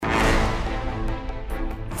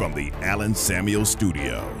from the Allen Samuels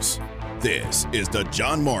Studios. This is the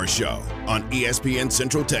John Morris Show on ESPN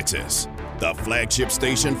Central Texas, the flagship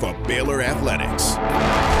station for Baylor Athletics.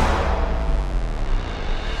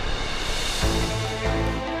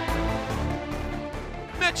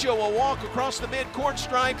 Mitchell will walk across the midcourt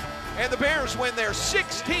stripe, and the Bears win their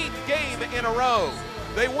 16th game in a row.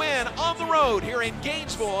 They win on the road here in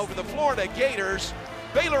Gainesville over the Florida Gators.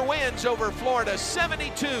 Baylor wins over Florida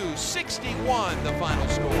 72-61, the final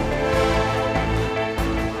score.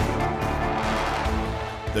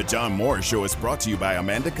 The John Morris Show is brought to you by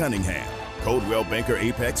Amanda Cunningham, Coldwell Banker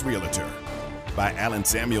Apex Realtor. By Allen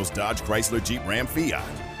Samuels Dodge Chrysler Jeep Ram Fiat,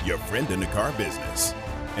 your friend in the car business.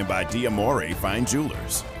 And by Diamore Fine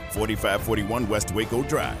Jewelers, 4541 West Waco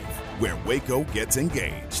Drive, where Waco gets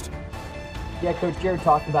engaged. Yeah, Coach Garrett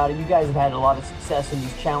talked about it. You guys have had a lot of success in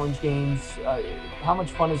these challenge games. How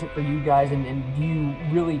much fun is it for you guys, and do you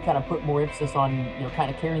really kind of put more emphasis on,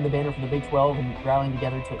 kind of carrying the banner for the Big 12 and rallying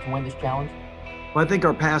together to win this challenge? Well, I think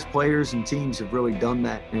our past players and teams have really done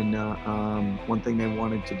that, and one thing they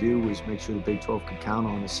wanted to do was make sure the Big 12 could count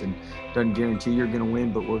on us. And doesn't guarantee you're going to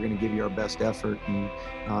win, but we're going to give you our best effort, and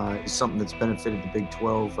it's something that's benefited the Big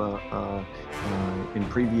 12 in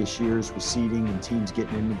previous years with seeding and teams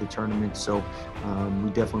getting into the tournament. So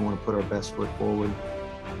we definitely want to put our best foot forward.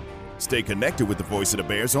 Stay connected with the Voice of the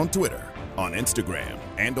Bears on Twitter, on Instagram,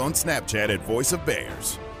 and on Snapchat at Voice of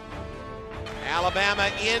Bears. Alabama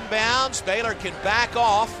inbounds. Baylor can back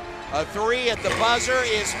off. A three at the buzzer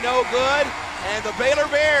is no good. And the Baylor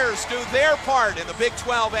Bears do their part in the Big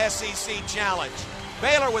 12 SEC Challenge.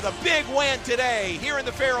 Baylor with a big win today here in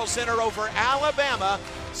the Farrell Center over Alabama.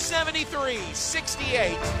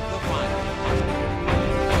 73-68, the final.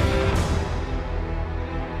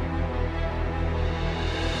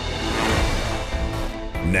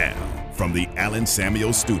 Now, from the Allen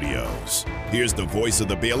Samuels Studios, here's the voice of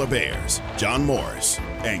the Baylor Bears, John Morris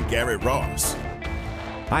and Garrett Ross.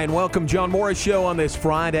 Hi, and welcome, John Morris Show on this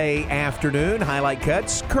Friday afternoon. Highlight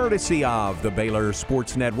cuts courtesy of the Baylor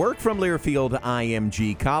Sports Network from Learfield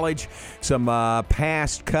IMG College. Some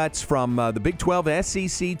past cuts from the Big 12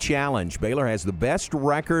 SEC Challenge. Baylor has the best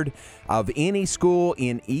record of any school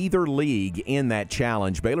in either league in that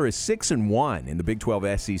challenge. Baylor is 6-1 in the Big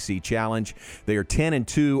 12 SEC Challenge. They are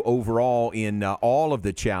 10-2 overall in all of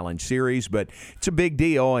the challenge series, but it's a big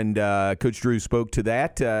deal, and Coach Drew spoke to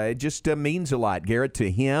that. It just means a lot, Garrett, to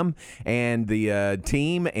him and the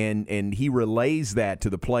team, and he relays that to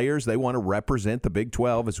the players. They want to represent the Big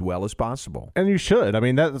 12 as well as possible. And you should. I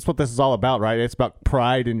mean, that's what this is all about, right? It's about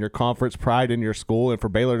pride in your conference, pride in your school, and for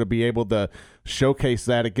Baylor to be able to showcase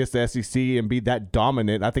that against the SEC and be that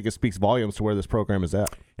dominant, I think it speaks volumes to where this program is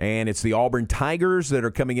at. And it's the Auburn Tigers that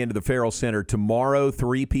are coming into the Farrell Center tomorrow.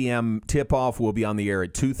 3 p.m. tip-off will be on the air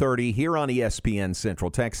at 2:30 here on ESPN Central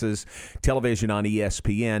Texas, television on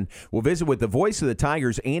ESPN. We'll visit with the voice of the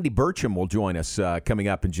Tigers. Andy Burcham will join us coming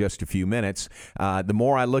up in just a few minutes. The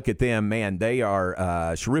more I look at them, man, they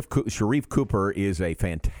are Sharif Cooper is a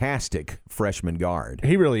fantastic freshman guard.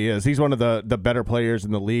 He really is. He's one of the better players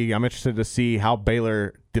in the league. I'm interested to see how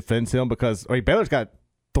Baylor defends him because Baylor's got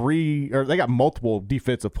they got multiple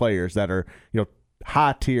defensive players that are,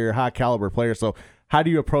 high tier, high caliber players. So how do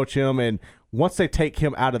you approach him? And once they take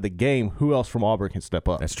him out of the game, who else from Auburn can step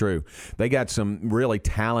up? That's true. They got some really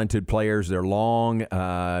talented players. They're long. They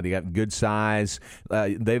got good size.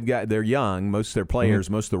 They're young. Most of their players,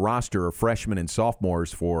 most of the roster are freshmen and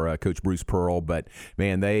sophomores for Coach Bruce Pearl. But,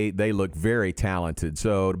 man, they look very talented.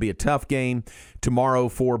 So it'll be a tough game tomorrow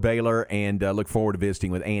for Baylor, and look forward to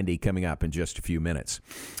visiting with Andy coming up in just a few minutes.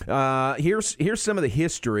 Here's some of the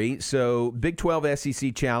history. So Big 12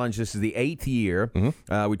 SEC Challenge, this is the 8th year.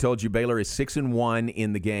 We told you Baylor is 6-1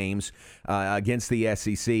 in the games against the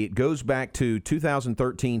SEC. It goes back to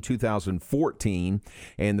 2013, 2014,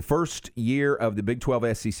 and the first year of the Big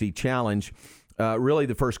 12 SEC Challenge, really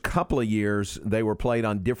the first couple of years, they were played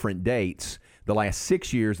on different dates. The last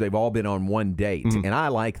 6 years, they've all been on one date, and I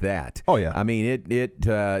like that. Oh, yeah. I mean, it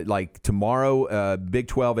like tomorrow, Big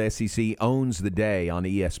 12 SEC owns the day on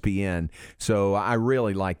ESPN, so I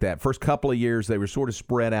really like that. First couple of years, they were sort of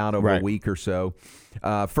spread out over a week or so.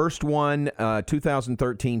 First one,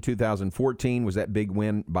 2013-2014, was that big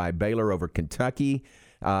win by Baylor over Kentucky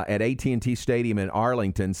at AT&T Stadium in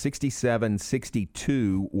Arlington.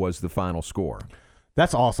 67-62 was the final score.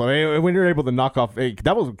 That's awesome. I mean, when you're able to knock off,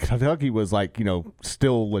 Kentucky was like,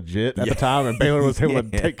 still legit at the time, and Baylor was able to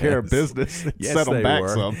take care of business and set them back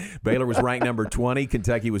some. Baylor was ranked number 20.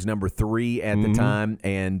 Kentucky was number 3 at the time,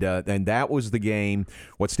 and that was the game.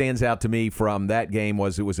 What stands out to me from that game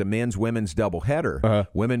was it was a men's-women's doubleheader. Uh-huh.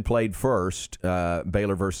 Women played first,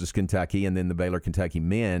 Baylor versus Kentucky, and then the Baylor-Kentucky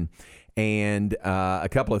men. And a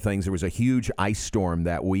couple of things. There was a huge ice storm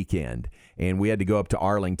that weekend, and we had to go up to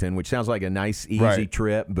Arlington, which sounds like a nice, easy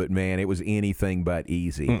trip, but, man, it was anything but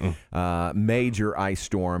easy. Major ice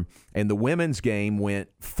storm. And the women's game went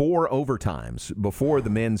 4 overtimes before the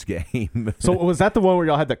men's game. So was that the one where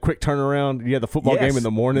y'all had that quick turnaround? You had the football game in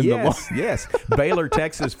the morning? Yes. Baylor,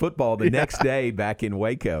 Texas football the next day back in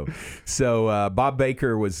Waco. So Bob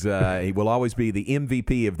Baker he will always be the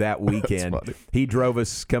MVP of that weekend. He drove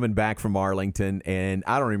us coming back from Arlington, and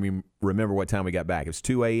I don't even remember what time we got back. It was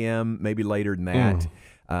 2 a.m., maybe later than that.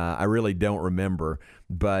 I really don't remember,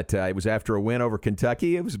 but it was after a win over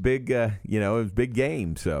Kentucky. It was big, it was a big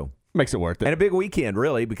game, so. Makes it worth it. And a big weekend,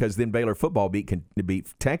 really, because then Baylor football beat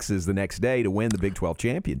Texas the next day to win the Big 12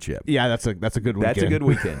 championship. Yeah, that's a good weekend. That's a good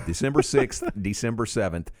weekend. December 6th, December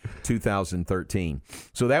 7th, 2013.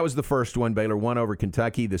 So that was the first one. Baylor won over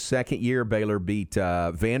Kentucky. The second year, Baylor beat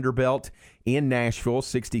Vanderbilt in Nashville,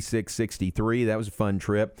 66-63. That was a fun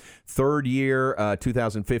trip. Third year,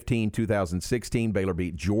 2015-2016, Baylor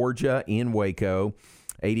beat Georgia in Waco,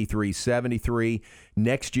 83-73.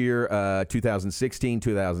 Next year,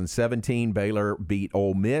 2016-2017, Baylor beat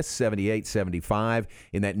Ole Miss 78-75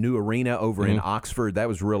 in that new arena over in Oxford. That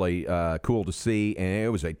was really cool to see, and it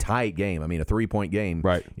was a tight game. I mean, a 3-point game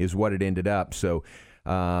is what it ended up. So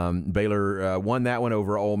Baylor won that one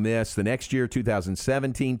over Ole Miss. The next year,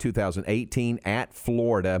 2017-2018, at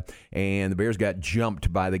Florida, and the Bears got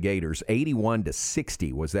jumped by the Gators.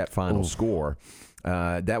 81-60 was that final score.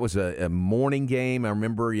 That was a morning game. I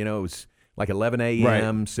remember, it was like 11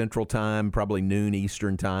 a.m. Central Time, probably noon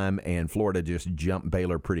Eastern Time, and Florida just jumped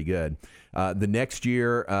Baylor pretty good. The next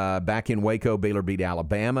year, back in Waco, Baylor beat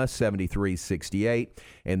Alabama 73-68.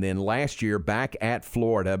 And then last year, back at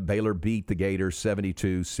Florida, Baylor beat the Gators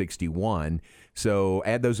 72-61. So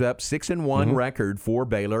add those up, 6-1 record for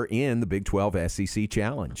Baylor in the Big 12 SEC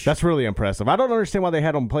Challenge. That's really impressive. I don't understand why they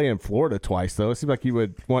had them play in Florida twice, though. It seems like you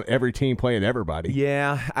would want every team playing everybody.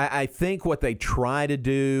 Yeah, I think what they try to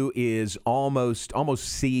do is almost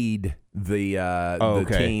seed the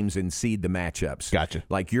teams and seed the matchups. Gotcha.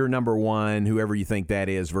 Like you're number one, whoever you think that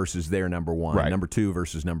is, versus their number one. Right. Number two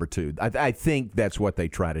versus number two. I think that's what they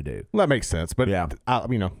try to do. Well, that makes sense. But,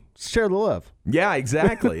 share the love. Yeah,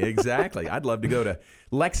 exactly. I'd love to go to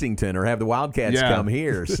Lexington or have the Wildcats come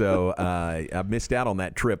here. So I missed out on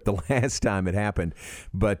that trip the last time it happened.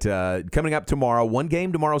 But coming up tomorrow, one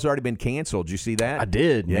game tomorrow's already been canceled. Did you see that? I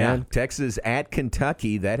did, man. Texas at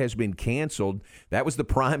Kentucky, that has been canceled. That was the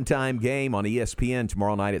primetime game on ESPN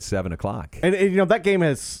tomorrow night at 7 o'clock. And that game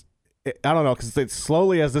has – I don't know, because it's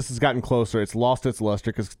slowly as this has gotten closer, it's lost its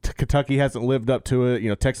luster because Kentucky hasn't lived up to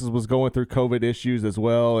it. Texas was going through COVID issues as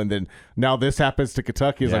well, and then now this happens to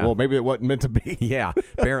Kentucky. It's like, well, maybe it wasn't meant to be. Yeah,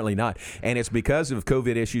 apparently not. And it's because of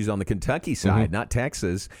COVID issues on the Kentucky side, not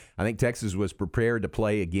Texas. I think Texas was prepared to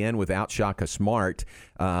play again without Shaka Smart,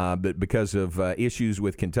 but because of issues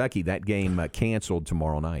with Kentucky, that game canceled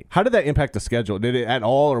tomorrow night. How did that impact the schedule? Did it at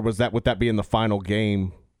all, or would that be in the final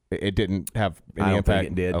game? It didn't have any impact? I don't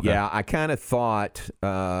think it did. Okay. Yeah, I kind of thought,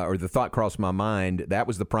 or the thought crossed my mind, that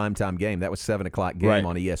was the primetime game. That was 7 o'clock game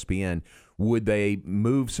on ESPN. Would they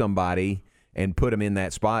move somebody and put them in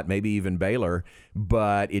that spot, maybe even Baylor?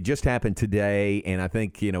 But it just happened today, and I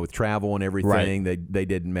think, with travel and everything, they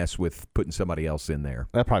didn't mess with putting somebody else in there.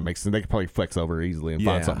 That probably makes sense. They could probably flex over easily and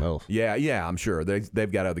find something else. Yeah, I'm sure.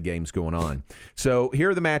 They've got other games going on. So here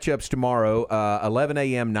are the matchups tomorrow. 11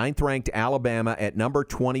 a.m., 9th-ranked Alabama at number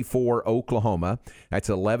 24, Oklahoma. That's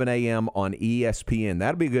 11 a.m. on ESPN.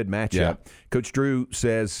 That'll be a good matchup. Yeah. Coach Drew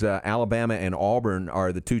says Alabama and Auburn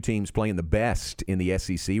are the two teams playing the best in the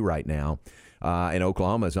SEC right now. And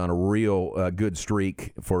Oklahoma is on a real good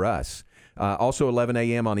streak for us. Also 11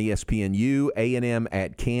 a.m. on ESPNU, A&M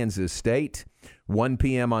at Kansas State. 1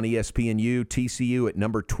 p.m. on ESPNU, TCU at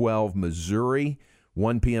number 12, Missouri.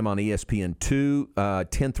 1 p.m. on ESPN2,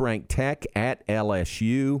 10th-ranked Tech at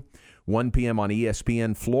LSU. 1 p.m. on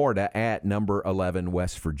ESPN, Florida at number 11,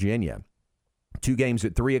 West Virginia. Two games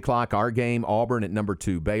at 3 o'clock, our game, Auburn at number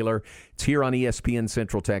 2, Baylor. It's here on ESPN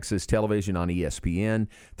Central Texas, television on ESPN.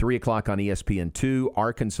 3 o'clock on ESPN2,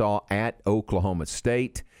 Arkansas at Oklahoma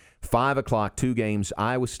State. 5 o'clock, two games,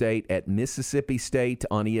 Iowa State at Mississippi State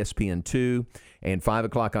on ESPN2. And 5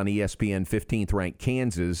 o'clock on ESPN, 15th-ranked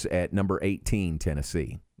Kansas at number 18,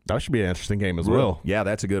 Tennessee. That should be an interesting game as well. Yeah,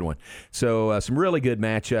 that's a good one. So some really good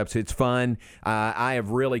matchups. It's fun. I have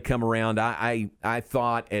really come around. I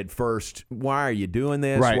thought at first, why are you doing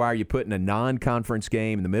this? Right. Why are you putting a non-conference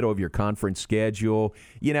game in the middle of your conference schedule?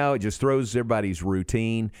 It just throws everybody's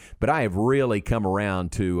routine. But I have really come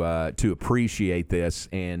around to appreciate this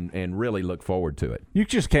and really look forward to it. You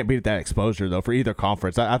just can't beat that exposure, though, for either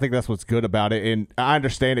conference. I think that's what's good about it. And I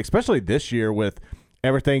understand, especially this year with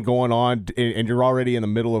everything going on, and you're already in the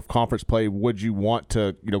middle of conference play. Would you want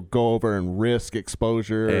to, go over and risk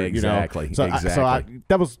exposure? Exactly. So exactly.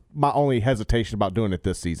 That was my only hesitation about doing it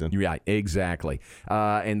this season. Yeah, exactly.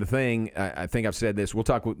 And the thing, I think I've said this. We'll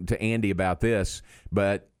talk to Andy about this,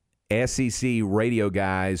 but SEC radio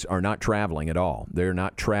guys are not traveling at all. They're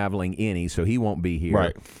not traveling any, so he won't be here.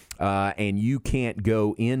 Right. And you can't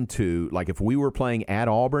go into, like if we were playing at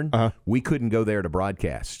Auburn, we couldn't go there to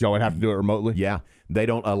broadcast. Y'all would have to do it remotely? Yeah. They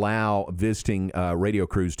don't allow visiting radio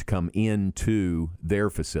crews to come into their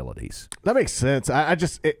facilities. That makes sense. I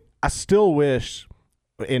still wish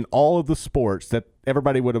in all of the sports that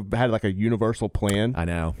everybody would have had like a universal plan. I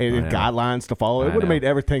know. And guidelines to follow. It would have made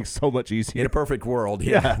everything so much easier. In a perfect world,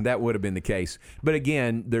 yeah, that would have been the case. But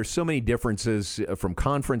again, there's so many differences from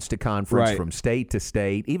conference to conference, right, from state to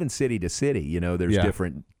state, even city to city. There's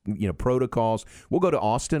different protocols. We'll go to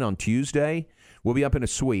Austin on Tuesday. We'll be up in a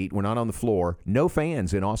suite. We're not on the floor. No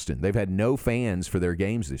fans in Austin. They've had no fans for their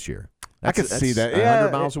games this year. I can see that.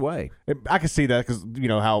 100 miles away. I can see that because,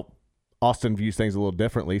 how Austin views things a little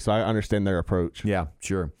differently, so I understand their approach. Yeah,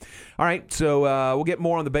 sure. All right, so we'll get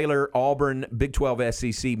more on the Baylor-Auburn Big 12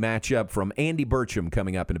 SEC matchup from Andy Burcham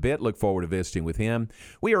coming up in a bit. Look forward to visiting with him.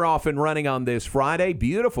 We are off and running on this Friday.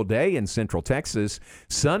 Beautiful day in Central Texas.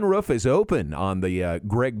 Sunroof is open on the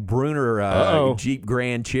Greg Bruner Jeep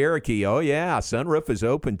Grand Cherokee. Oh, yeah, sunroof is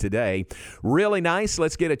open today. Really nice.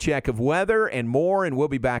 Let's get a check of weather and more, and we'll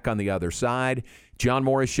be back on the other side. John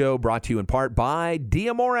Morris Show brought to you in part by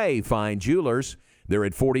Diamore Fine Jewelers. They're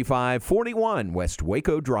at 4541 West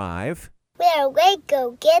Waco Drive. Where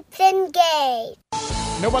Waco gets engaged.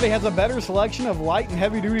 Nobody has a better selection of light and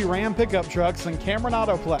heavy-duty Ram pickup trucks than Cameron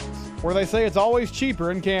Autoplex, where they say it's always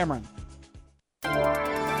cheaper in Cameron.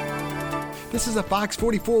 This is a Fox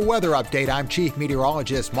 44 weather update. I'm Chief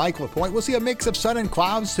Meteorologist Mike LaPointe. We'll see a mix of sun and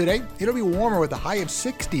clouds today. It'll be warmer with a high of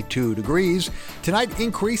 62 degrees. Tonight,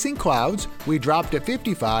 increasing clouds. We drop to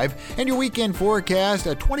 55. And your weekend forecast,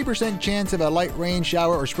 a 20% chance of a light rain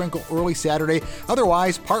shower or sprinkle early Saturday.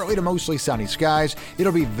 Otherwise, partly to mostly sunny skies.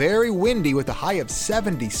 It'll be very windy with a high of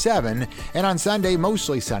 77. And on Sunday,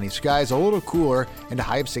 mostly sunny skies, a little cooler and a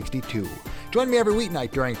high of 62. Join me every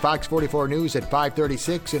weeknight during Fox 44 News at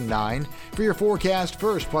 5:36 and 9 for your forecast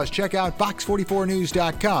first. Plus, check out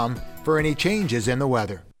fox44news.com for any changes in the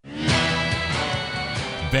weather.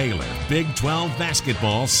 Baylor Big 12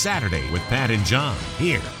 basketball Saturday with Pat and John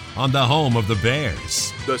here on the home of the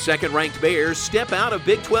Bears. The second-ranked Bears step out of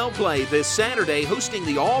Big 12 play this Saturday, hosting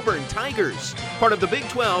the Auburn Tigers, part of the Big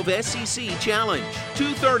 12 SEC Challenge.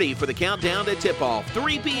 2:30 for the countdown to tip-off.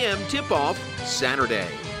 3 p.m. tip-off Saturday.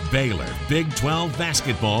 Baylor Big 12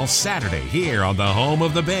 basketball Saturday here on the home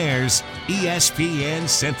of the Bears, ESPN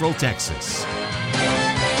Central Texas.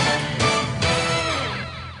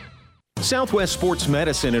 Southwest Sports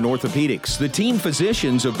Medicine and Orthopedics, the team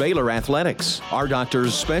physicians of Baylor Athletics. Our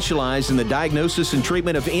doctors specialize in the diagnosis and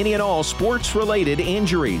treatment of any and all sports-related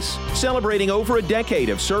injuries. Celebrating over a decade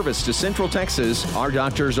of service to Central Texas, our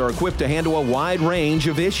doctors are equipped to handle a wide range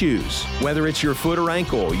of issues. Whether it's your foot or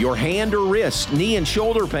ankle, your hand or wrist, knee and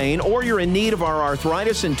shoulder pain, or you're in need of our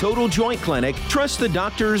arthritis and total joint clinic, trust the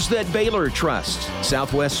doctors that Baylor trusts.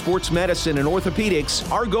 Southwest Sports Medicine and Orthopedics,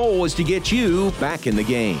 our goal is to get you back in the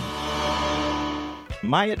game.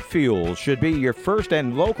 Myatt Fuels should be your first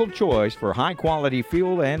and local choice for high-quality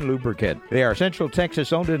fuel and lubricant. They are Central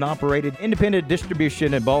Texas owned and operated independent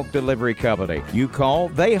distribution and bulk delivery company. You call,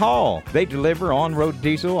 they haul. They deliver on-road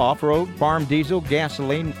diesel, off-road, farm diesel,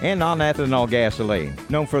 gasoline, and non-ethanol gasoline.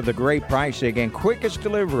 Known for the great pricing and quickest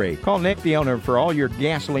delivery. Call Nick, the owner, for all your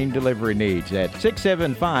gasoline delivery needs at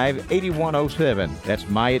 675-8107. That's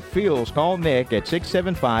Myatt Fuels. Call Nick at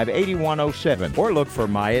 675-8107 or look for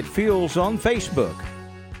Myatt Fuels on Facebook.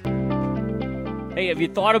 Hey, have you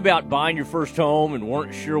thought about buying your first home and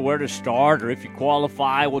weren't sure where to start or if you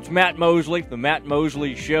qualify? Well, it's Matt Mosley, the Matt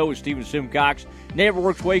Mosley Show with Stephen Simcox.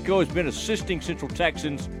 NeighborWorks Waco has been assisting Central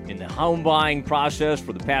Texans in the home buying process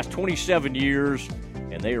for the past 27 years,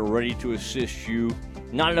 and they are ready to assist you.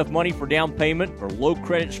 Not enough money for down payment or low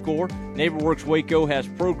credit score? NeighborWorks Waco has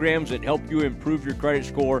programs that help you improve your credit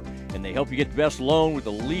score, and they help you get the best loan with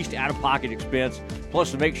the least out-of-pocket expense.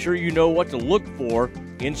 Plus, to make sure you know what to look for,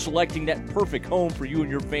 in selecting that perfect home for you and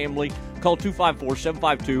your family. Call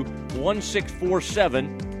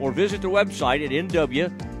 254-752-1647 or visit the website at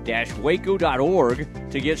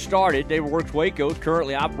nw-waco.org to get started. NeighborWorks Waco is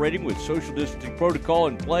currently operating with social distancing protocol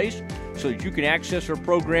in place so that you can access our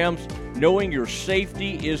programs knowing your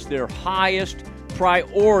safety is their highest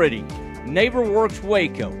priority. NeighborWorks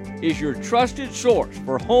Waco is your trusted source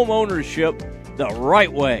for home ownership the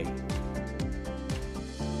right way.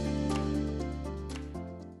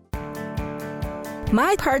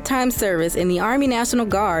 My part-time service in the Army National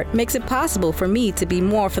Guard makes it possible for me to be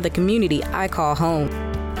more for the community I call home.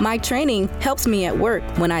 My training helps me at work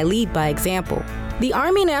when I lead by example. The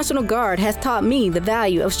Army National Guard has taught me the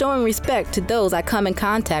value of showing respect to those I come in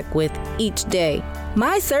contact with each day.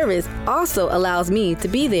 My service also allows me to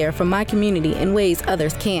be there for my community in ways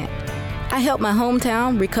others can't. I help my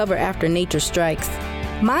hometown recover after nature strikes.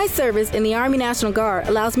 My service in the Army National Guard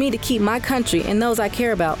allows me to keep my country and those I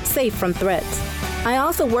care about safe from threats. I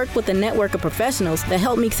also work with a network of professionals that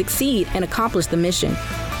help me succeed and accomplish the mission.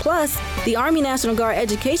 Plus, the Army National Guard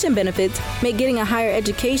education benefits make getting a higher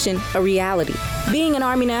education a reality. Being an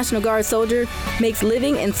Army National Guard soldier makes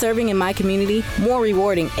living and serving in my community more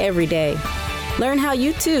rewarding every day. Learn how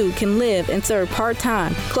you too can live and serve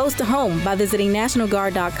part-time, close to home by visiting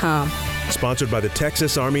NationalGuard.com. Sponsored by the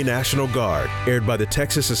Texas Army National Guard. Aired by the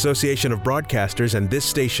Texas Association of Broadcasters and this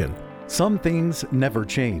station. Some things never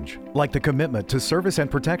change, like the commitment to service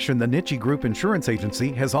and protection the Nitsche Group Insurance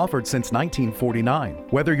Agency has offered since 1949.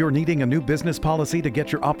 Whether you're needing a new business policy to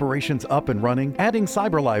get your operations up and running, adding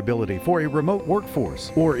cyber liability for a remote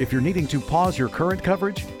workforce, or if you're needing to pause your current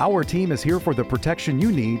coverage, our team is here for the protection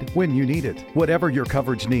you need when you need it. Whatever your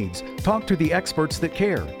coverage needs, talk to the experts that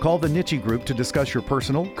care. Call the Nitsche Group to discuss your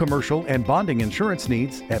personal, commercial, and bonding insurance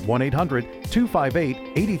needs at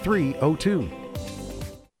 1-800-258-8302.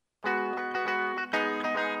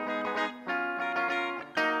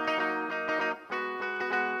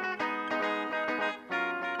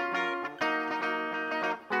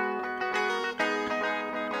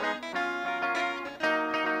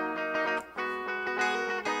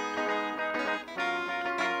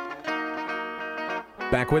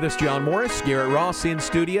 Back with us, John Morris, Garrett Ross in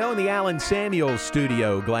studio, and the Allen Samuels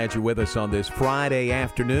studio. Glad you're with us on this Friday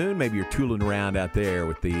afternoon. Maybe you're tooling around out there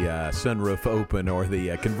with the sunroof open or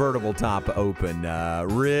the convertible top open.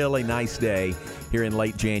 Really nice day here in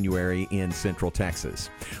late January in Central Texas.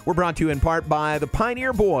 We're brought to you in part by the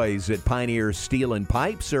Pioneer Boys at Pioneer Steel and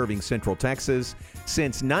Pipe, serving Central Texas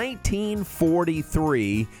since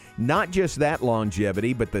 1943. Not just that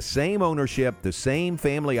longevity, but the same ownership, the same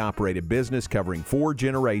family-operated business covering 4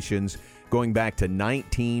 generations going back to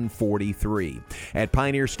 1943. At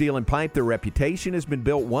Pioneer Steel and Pipe, their reputation has been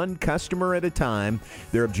built one customer at a time.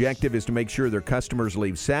 Their objective is to make sure their customers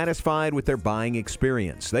leave satisfied with their buying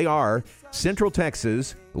experience. They are Central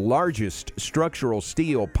Texas' largest structural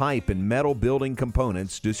steel, pipe, and metal building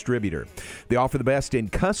components distributor. They offer the best in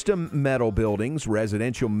custom metal buildings,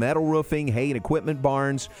 residential metal roofing, hay and equipment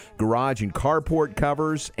barns, garage and carport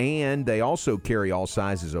covers, and they also carry all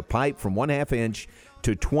sizes of pipe from 1/2 inch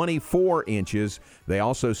to 24 inches. They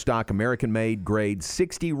also stock American-made grade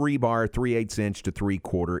 60 rebar 3/8 inch to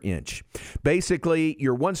 3/4 inch. Basically,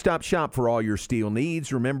 your one-stop shop for all your steel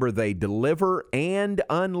needs. Remember, they deliver and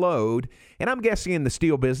unload. And I'm guessing in the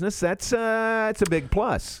steel business, that's a big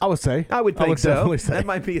plus. I would say. I would think so. Definitely say. That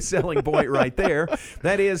might be a selling point right there.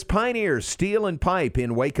 That is Pioneer Steel and Pipe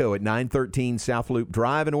in Waco at 913 South Loop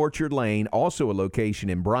Drive in Orchard Lane. Also a location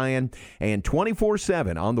in Bryan, and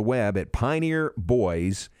 24/7 on the web at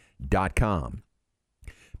pioneerboys.com.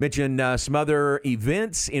 Mention some other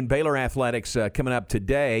events in Baylor athletics coming up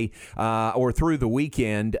today or through the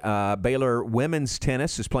weekend. Baylor women's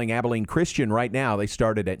tennis is playing Abilene Christian right now. They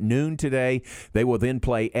started at noon today. They will then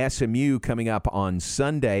play SMU coming up on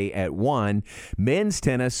Sunday at 1. Men's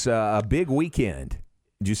tennis, a big weekend.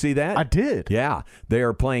 Did you see that? I did. Yeah, they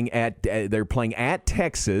are playing at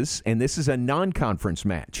Texas, and this is a non-conference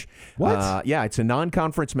match. What? Yeah, it's a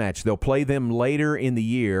non-conference match. They'll play them later in the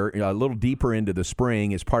year, a little deeper into the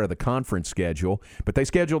spring as part of the conference schedule. But they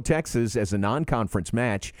scheduled Texas as a non-conference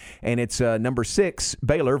match, and it's number 6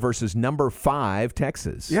 Baylor versus number 5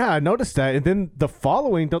 Texas. Yeah, I noticed that. And then the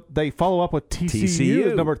following, they follow up with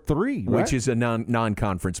TCU. Number 3, right? Which is a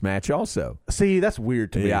non-conference match also. See, that's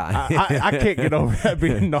weird to me. Yeah. I can't get over that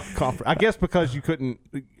being non-conference. I guess because you couldn't,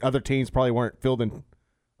 other teams probably weren't fielding.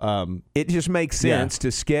 It just makes sense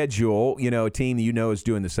to schedule, a team is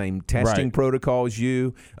doing the same testing protocol as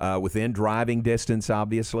you, within driving distance,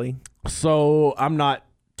 obviously. So I'm not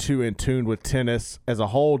too in tune with tennis as a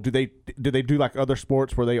whole. Do do they do like other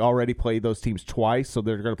sports where they already play those teams twice, so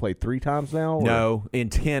they're going to play 3 times now? Or? No, in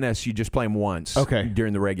tennis you just play them once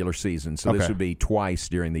during the regular season, so this would be twice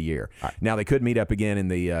during the year. Right. Now they could meet up again in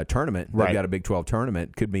the tournament. They've got a Big 12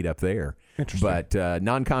 tournament, could meet up there. Interesting. But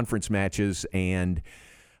non-conference matches and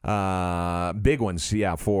big ones,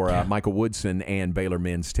 for Michael Woodson and Baylor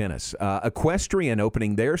men's tennis. Equestrian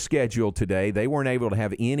opening their schedule today. They weren't able to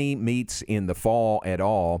have any meets in the fall at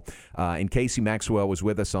all. And Casey Maxwell was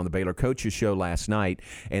with us on the Baylor Coaches Show last night,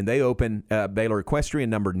 and they open Baylor Equestrian,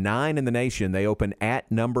 number 9 in the nation. They open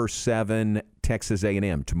at number 7 Texas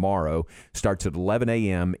A&M tomorrow. Starts at 11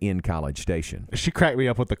 a.m. in College Station. She cracked me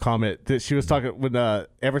up with the comment that she was talking when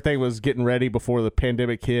everything was getting ready before the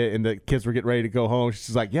pandemic hit and the kids were getting ready to go home.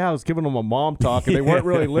 She's like, I was giving them a mom talk and they weren't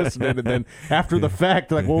really listening. And then after the fact,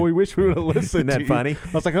 they're like, well, we wish we would have listened. Isn't that funny?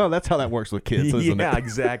 I was like, oh, that's how that works with kids, isn't it? Yeah,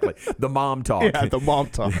 exactly. The mom talk. Yeah, the mom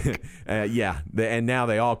talk. And now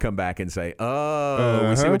they all come back and say,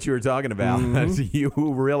 we see what you were talking about. You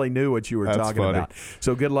really knew what you were talking about.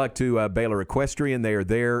 So good luck to Baylor Equestrian. They are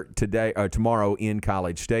there tomorrow in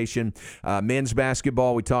College Station. Men's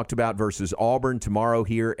basketball we talked about versus Auburn tomorrow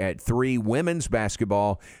here at 3. Women's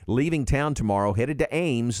basketball leaving town tomorrow, headed to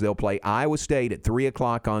Ames. They'll play Iowa State at 3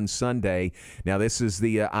 o'clock on Sunday. Now this is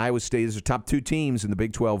the Iowa State is the top 2 teams in the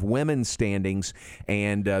Big 12 women's standings,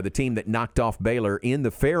 and the team that knocked off Baylor in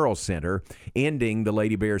the Farrell Center, ending the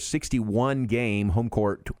Lady Bears' 61-game home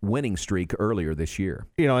court winning streak earlier this year.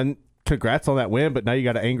 And congrats on that win, but now you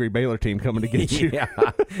got an angry Baylor team coming to get you. Yeah,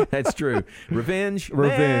 that's true. Revenge?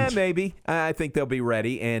 Maybe. I think they'll be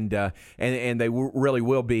ready, and they really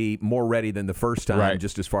will be more ready than the first time,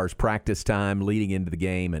 just as far as practice time, leading into the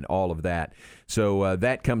game, and all of that. So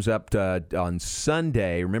that comes up on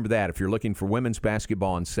Sunday. Remember that. If you're looking for women's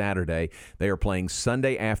basketball on Saturday, they are playing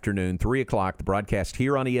Sunday afternoon, 3 o'clock. The broadcast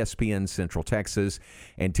here on ESPN Central Texas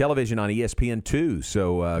and television on ESPN2.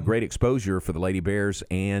 So great exposure for the Lady Bears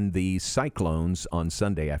and the Cyclones on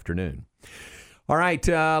Sunday afternoon. All right,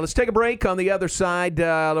 let's take a break. On the other side,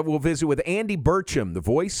 we'll visit with Andy Burcham, the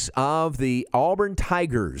voice of the Auburn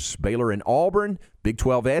Tigers. Baylor and Auburn, Big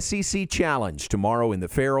 12 SEC Challenge tomorrow in the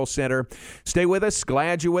Farrell Center. Stay with us.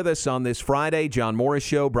 Glad you're with us on this Friday. John Morris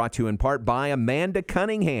Show brought to you in part by Amanda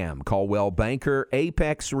Cunningham, Caldwell Banker,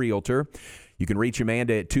 Apex Realtor. You can reach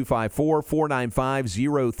Amanda at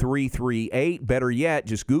 254-495-0338. Better yet,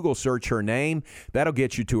 just Google search her name. That'll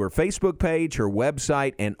get you to her Facebook page, her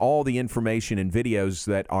website, and all the information and videos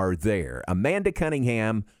that are there. Amanda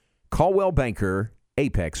Cunningham, Caldwell Banker,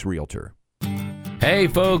 Apex Realtor. Hey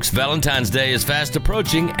folks, Valentine's Day is fast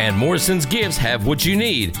approaching and Morrison's Gifts have what you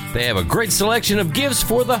need. They have a great selection of gifts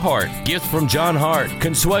for the heart. Gifts from John Hart,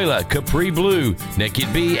 Consuela, Capri Blue,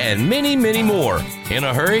 Naked Bee, and many, many more. In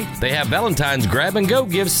a hurry, they have Valentine's grab-and-go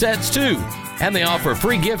gift sets too. And they offer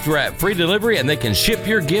free gift wrap, free delivery, and they can ship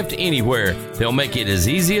your gift anywhere. They'll make it as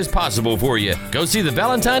easy as possible for you. Go see the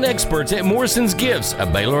Valentine experts at Morrison's Gifts, a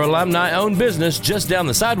Baylor alumni-owned business just down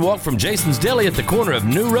the sidewalk from Jason's Deli at the corner of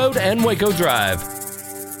New Road and Waco Drive.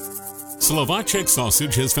 Slovacek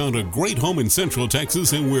Sausage has found a great home in Central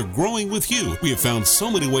Texas, and we're growing with you. We have found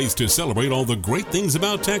so many ways to celebrate all the great things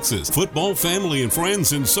about Texas. Football, family, and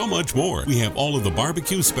friends, and so much more. We have all of the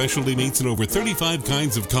barbecue specialty meats and over 35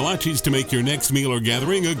 kinds of kolaches to make your next meal or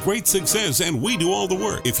gathering a great success, and we do all the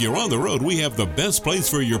work. If you're on the road, we have the best place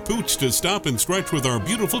for your pooch to stop and stretch with our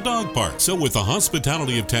beautiful dog park. So with the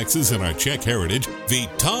hospitality of Texas and our Czech heritage,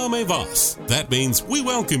 Vítame vás. That means we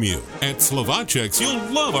welcome you. At Slovacek's, you'll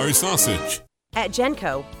love our sausage. At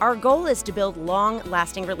Genco, our goal is to build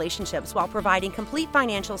long-lasting relationships while providing complete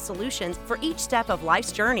financial solutions for each step of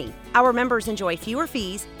life's journey. Our members enjoy fewer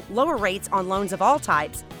fees, lower rates on loans of all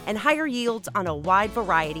types, and higher yields on a wide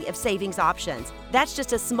variety of savings options. That's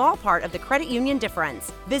just a small part of the credit union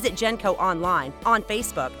difference. Visit Genco online, on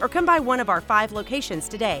Facebook, or come by one of our 5 locations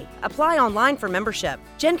today. Apply online for membership.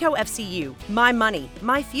 Genco FCU, my money,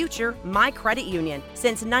 my future, my credit union.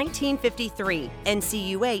 Since 1953,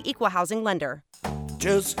 NCUA Equal Housing Lender.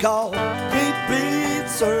 Just call BP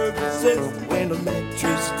Services when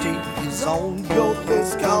electricity is on your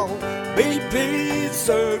list. Call BP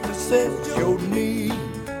Services. Your need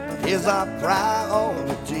is our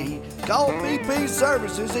priority. Call BP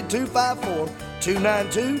Services at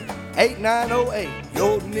 254-292-8908.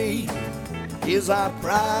 Your need is our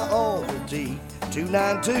priority.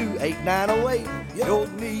 292-8908. Your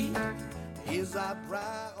need is our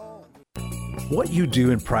priority. What you do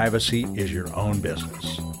in privacy is your own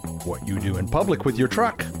business. What you do in public with your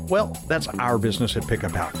truck, well, that's our business at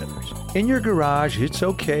Pickup Outfitters. In your garage, it's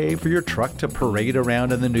okay for your truck to parade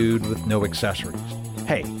around in the nude with no accessories.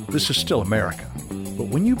 Hey, this is still America. But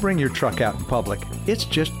when you bring your truck out in public, it's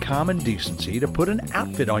just common decency to put an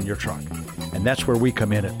outfit on your truck. And that's where we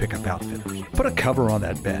come in at Pickup Outfitters. Put a cover on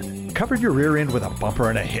that bed. Cover your rear end with a bumper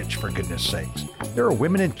and a hitch, for goodness sakes. There are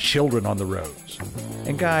women and children on the roads.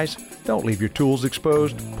 And guys, don't leave your tools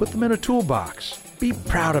exposed. Put them in a toolbox. Be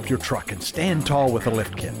proud of your truck and stand tall with a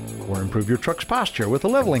lift kit. Or improve your truck's posture with a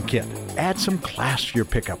leveling kit. Add some class to your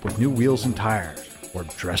pickup with new wheels and tires. Or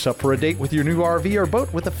dress up for a date with your new RV or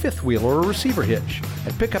boat with a fifth wheel or a receiver hitch.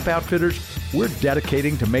 At Pickup Outfitters, we're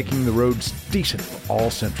dedicating to making the roads decent for all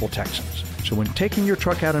Central Texans. So when taking your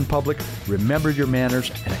truck out in public, remember your manners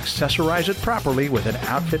and accessorize it properly with an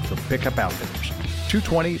outfit from Pickup Outfitters.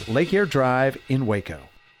 220 Lake Air Drive in Waco.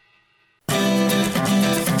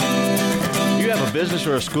 You have a business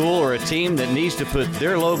or a school or a team that needs to put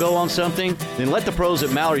their logo on something? Then let the pros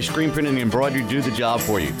at Mallory Screen Printing and Embroidery do the job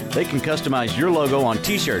for you. They can customize your logo on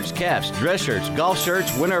t-shirts, caps, dress shirts, golf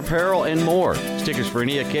shirts, winter apparel, and more. Stickers for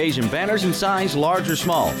any occasion, banners and signs, large or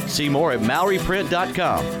small. See more at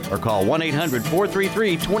MalloryPrint.com or call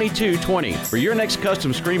 1-800-433-2220. For your next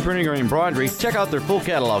custom screen printing or embroidery, check out their full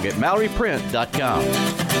catalog at MalloryPrint.com.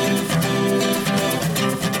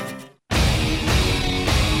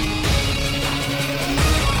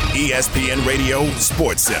 ESPN Radio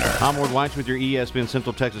Sports Center. I'm Ward Weitz with your ESPN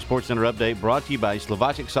Central Texas Sports Center update, brought to you by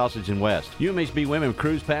Slovacek Sausage and West. UMHB women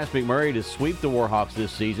cruise past McMurray to sweep the Warhawks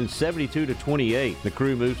this season, 72-28. The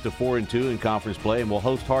Crew moves to 4-2 in conference play and will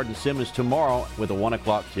host Hardin Simmons tomorrow with a 1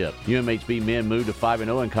 o'clock tip. UMHB men move to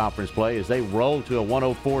 5-0 in conference play as they roll to a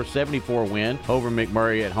 104-74 win over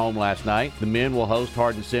McMurray at home last night. The men will host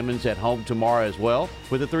Hardin Simmons at home tomorrow as well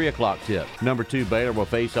with a 3 o'clock tip. Number 2 Baylor will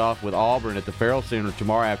face off with Auburn at the Farrell Center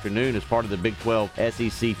tomorrow afternoon as part of the Big 12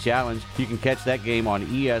 SEC Challenge. You can catch that game on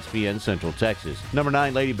ESPN Central Texas. Number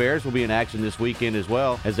 9 Lady Bears will be in action this weekend as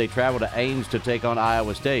well as they travel to Ames to take on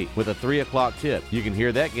Iowa State with a 3 o'clock tip. You can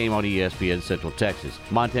hear that game on ESPN Central Texas.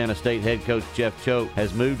 Montana State head coach Jeff Choate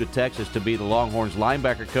has moved to Texas to be the Longhorns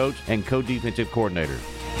linebacker coach and co-defensive coordinator.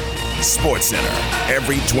 Sports Center,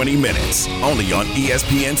 every 20 minutes, only on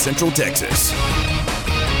ESPN Central Texas.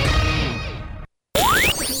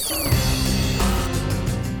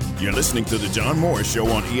 You're listening to The John Morris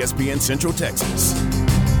Show on ESPN Central Texas.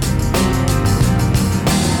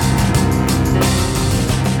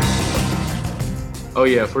 Oh,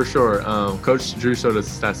 yeah, for sure. Coach Drew showed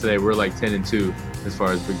us the stats today. We're like 10-2 as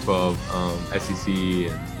far as Big 12, SEC,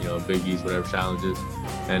 and, Big East, whatever challenges.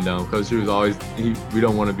 And Coach Drew is always, we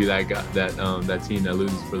don't want to be that guy, that team that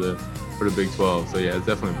loses for the Big 12. So, yeah, it's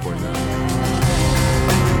definitely important.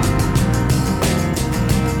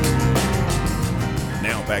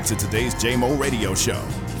 Now back to today's JMO Radio Show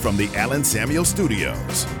from the Allen Samuel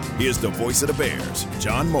Studios. Here's the voice of the Bears,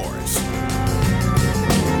 John Morris.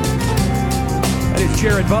 That is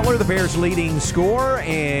Jared Butler, the Bears' leading scorer,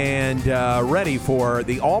 and ready for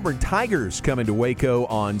the Auburn Tigers coming to Waco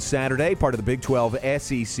on Saturday, part of the Big 12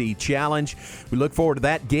 SEC Challenge. We look forward to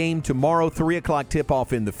that game tomorrow, 3 o'clock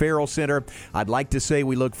tip-off in the Farrell Center. I'd like to say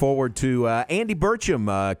we look forward to Andy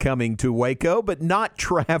Burcham coming to Waco, but not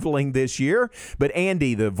traveling this year. But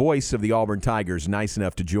Andy, the voice of the Auburn Tigers, nice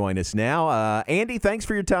enough to join us now. Andy, thanks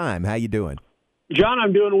for your time. How you doing? John,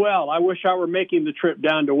 I'm doing well. I wish I were making the trip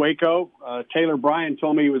down to Waco. Taylor Bryan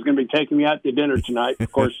told me he was going to be taking me out to dinner tonight.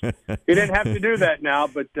 Of course, he didn't have to do that now,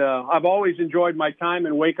 but I've always enjoyed my time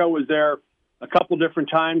in Waco. Was there a couple different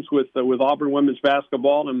times with Auburn women's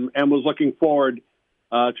basketball and was looking forward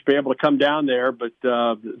to be able to come down there. But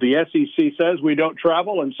the SEC says we don't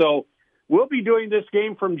travel, and so we'll be doing this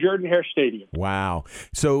game from Jordan-Hare Stadium. Wow.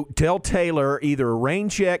 So tell Taylor either a rain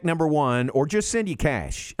check, number one, or just send you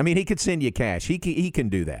cash. I mean, he could send you cash. He can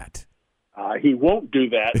do that. He won't do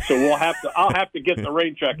that, so I'll have to get the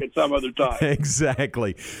rain check at some other time.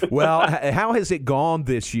 Exactly. Well, how has it gone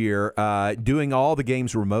this year doing all the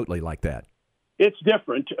games remotely like that? It's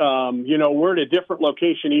different. We're at a different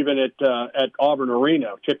location even at Auburn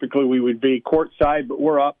Arena. Typically we would be courtside, but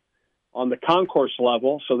we're up on the concourse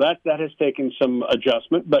level, so that has taken some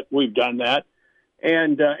adjustment, but we've done that.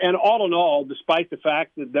 And all in all, despite the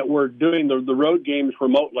fact that we're doing the road games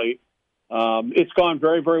remotely, it's gone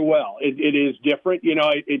very, very well. It is different.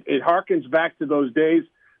 It harkens back to those days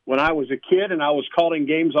when I was a kid and I was calling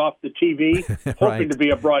games off the TV, hoping to be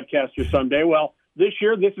a broadcaster someday. Well, this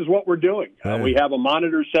year, this is what we're doing. We have a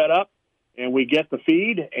monitor set up, and we get the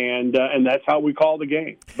feed, and that's how we call the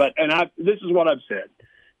game. This is what I've said.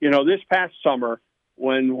 This past summer,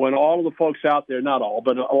 when all of the folks out there, not all,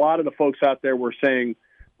 but a lot of the folks out there were saying,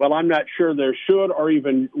 well, I'm not sure there should or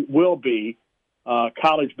even will be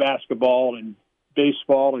college basketball and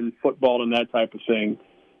baseball and football and that type of thing.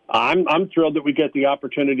 I'm thrilled that we get the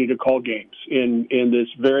opportunity to call games in this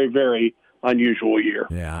very, very unusual year.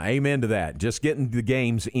 Yeah, amen to that. Just getting the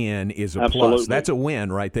games in is a Absolutely. plus. That's a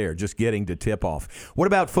win right there, just getting to tip-off. What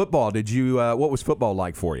about football? What was football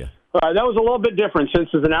like for you? That was a little bit different. Since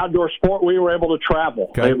it's an outdoor sport, we were able to travel.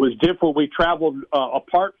 Okay. It was different. We traveled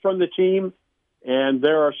apart from the team, and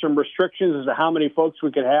there are some restrictions as to how many folks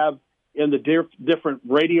we could have in the different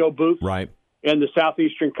radio booths. Right. In the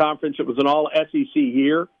Southeastern Conference, it was an all-SEC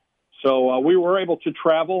year. So we were able to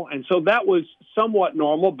travel, and so that was somewhat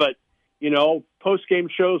normal, but post-game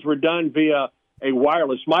shows were done via a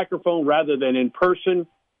wireless microphone rather than in person.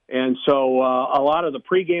 And so a lot of the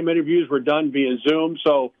pregame interviews were done via Zoom.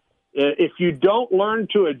 So if you don't learn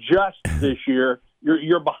to adjust this year,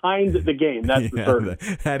 you're behind the game. That's for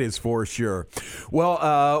certain. That is for sure.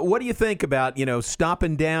 Well, what do you think about,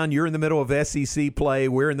 stopping down? You're in the middle of SEC play.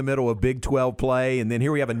 We're in the middle of Big 12 play. And then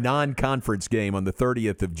here we have a non-conference game on the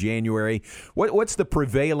 30th of January. What's the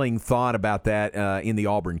prevailing thought about that in the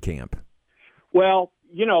Auburn camp? Well,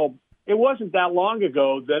 it wasn't that long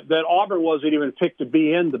ago that Auburn wasn't even picked to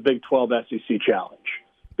be in the Big 12 SEC Challenge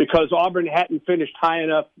because Auburn hadn't finished high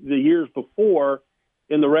enough the years before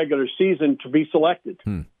in the regular season to be selected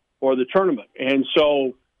for the tournament. And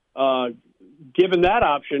so given that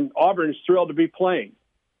option, Auburn is thrilled to be playing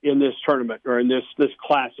in this tournament or in this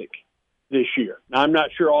classic this year. Now, I'm not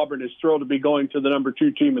sure Auburn is thrilled to be going to the number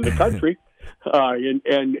 2 team in the country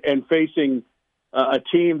and facing a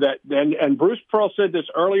team that and Bruce Pearl said this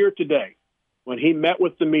earlier today when he met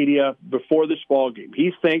with the media before this ball game.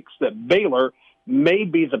 He thinks that Baylor may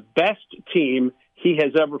be the best team he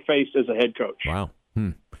has ever faced as a head coach. Wow.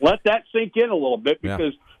 Let that sink in a little bit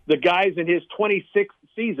because the guy's in his 26th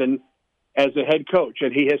season as a head coach,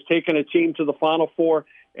 and he has taken a team to the Final Four,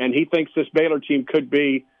 and he thinks this Baylor team could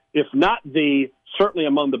be, if not certainly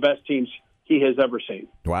among the best teams he has ever seen.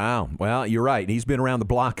 Wow. Well, you're right. He's been around the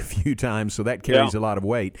block a few times, so that carries a lot of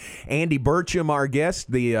weight. Andy Burcham, our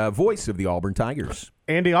guest, the voice of the Auburn Tigers.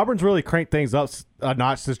 Andy, Auburn's really cranked things up a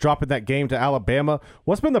notch since dropping that game to Alabama.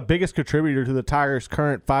 What's been the biggest contributor to the Tigers'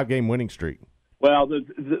 current 5-game winning streak? Well,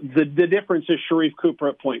 the difference is Sharif Cooper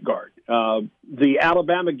at point guard. The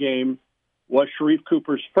Alabama game was Sharif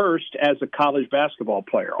Cooper's first as a college basketball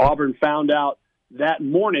player. Auburn found out that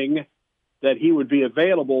morning that he would be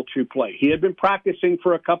available to play. He had been practicing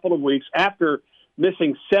for a couple of weeks after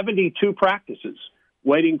missing 72 practices,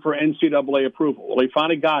 waiting for NCAA approval. Well, he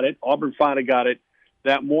finally got it. Auburn finally got it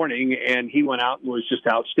that morning, and he went out and was just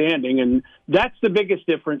outstanding. And that's the biggest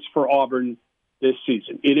difference for Auburn this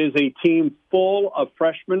season. It is a team full of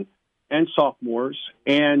freshmen and sophomores,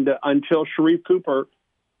 and until Sharif Cooper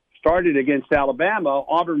started against Alabama,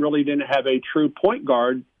 Auburn really didn't have a true point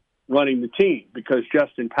guard running the team because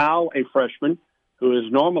Justin Powell, a freshman, who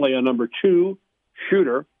is normally a number 2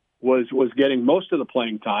 shooter, was getting most of the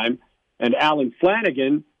playing time, and Alan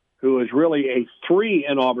Flanagan, who is really a 3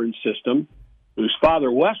 in Auburn's system, whose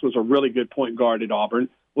father, Wes, was a really good point guard at Auburn,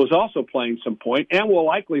 was also playing some point and will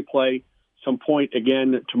likely play some point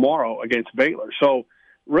again tomorrow against Baylor. So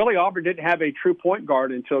really Auburn didn't have a true point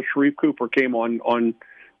guard until Sharif Cooper came on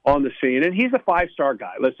the scene. And he's a 5-star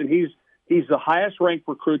guy. Listen, he's the highest-ranked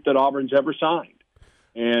recruit that Auburn's ever signed.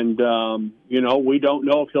 And, we don't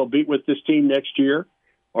know if he'll be with this team next year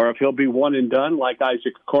or if he'll be one and done like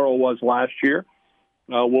Isaac Okoro was last year.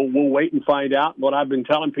 We'll wait and find out. What I've been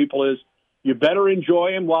telling people is you better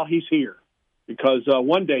enjoy him while he's here because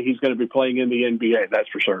one day he's going to be playing in the NBA, that's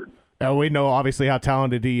for certain. We know, obviously, how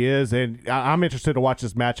talented he is, and I'm interested to watch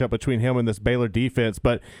this matchup between him and this Baylor defense.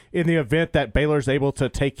 But in the event that Baylor's able to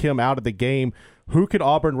take him out of the game, who could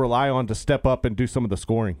Auburn rely on to step up and do some of the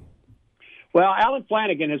scoring? Well, Alan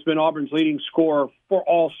Flanagan has been Auburn's leading scorer for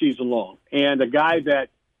all season long, and a guy that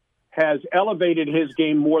has elevated his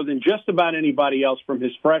game more than just about anybody else from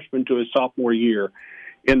his freshman to his sophomore year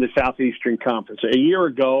in the Southeastern Conference. A year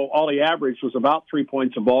ago, all he averaged was about 3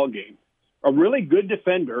 points a ball game. A really good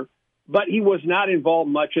defender, but he was not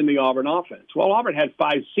involved much in the Auburn offense. Well, Auburn had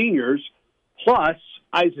 5 seniors plus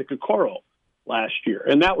Isaac Okoro last year,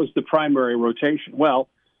 and that was the primary rotation. Well,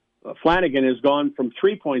 Flanagan has gone from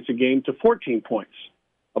 3 points a game to 14 points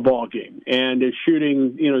a ball game and is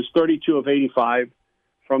shooting, is 32 of 85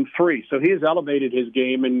 from 3. So he has elevated his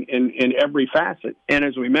game in every facet. And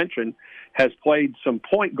as we mentioned, has played some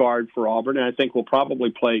point guard for Auburn, and I think will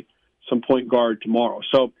probably play some point guard tomorrow.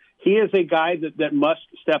 So he is a guy that must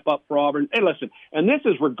step up for Auburn. Hey, listen, and this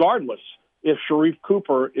is regardless if Sharif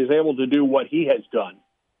Cooper is able to do what he has done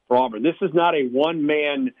for Auburn. This is not a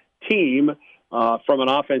one-man team from an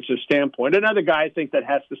offensive standpoint. Another guy I think that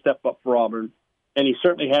has to step up for Auburn, and he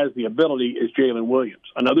certainly has the ability, is Jalen Williams,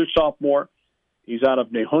 another sophomore He's out of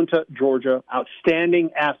Nahunta, Georgia.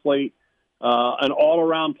 Outstanding athlete, an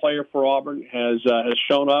all-around player for Auburn. Has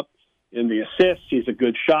shown up in the assists. He's a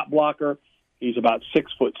good shot blocker. He's about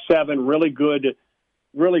 6'7", really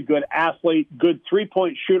good athlete, good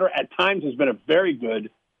three-point shooter. At times has been a very good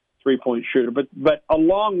three-point shooter. But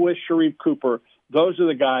along with Sharif Cooper, those are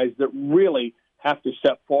the guys that really have to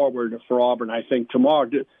step forward for Auburn, I think, tomorrow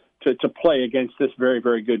to play against this very,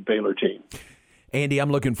 very good Baylor team. Andy,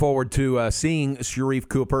 I'm looking forward to seeing Sharif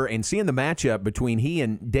Cooper and seeing the matchup between he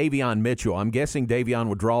and Davion Mitchell. I'm guessing Davion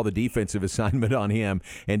would draw the defensive assignment on him,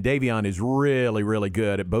 and Davion is really, really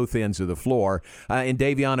good at both ends of the floor. And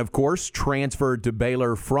Davion, of course, transferred to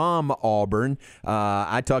Baylor from Auburn.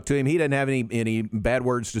 I talked to him. He didn't have any bad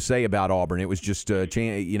words to say about Auburn. It was just,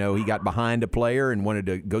 he got behind a player and wanted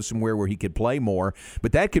to go somewhere where he could play more.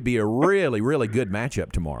 But that could be a really, really good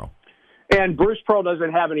matchup tomorrow. And Bruce Pearl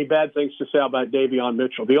doesn't have any bad things to say about Davion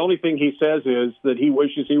Mitchell. The only thing he says is that he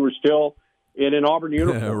wishes he were still in an Auburn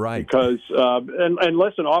uniform. Right. Because, and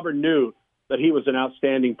listen, Auburn knew that he was an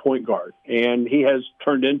outstanding point guard, and he has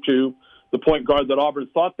turned into the point guard that Auburn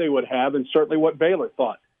thought they would have, and certainly what Baylor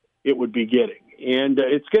thought it would be getting. And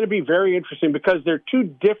it's going to be very interesting because they're two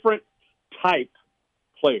different type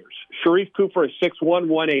players. Sharif Cooper is 6'1",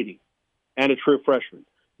 180, and a true freshman.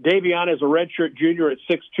 Davion is a redshirt junior at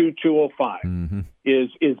 6'2", 205, is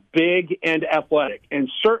big and athletic, and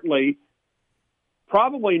certainly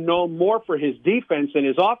probably known more for his defense than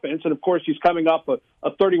his offense. And, of course, he's coming off a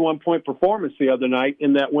 31-point performance the other night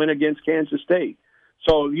in that win against Kansas State.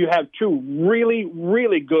 So you have two really,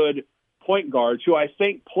 really good point guards who I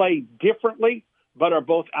think play differently but are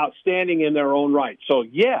both outstanding in their own right. So,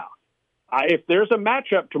 yeah, if there's a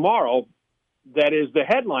matchup tomorrow that is the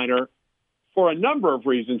headliner, for a number of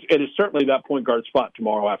reasons, it is certainly that point guard spot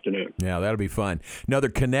tomorrow afternoon. Yeah, that'll be fun. Another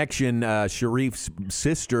connection, Sharif's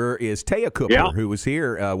sister is Taya Cooper, who was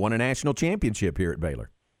here, won a national championship here at Baylor.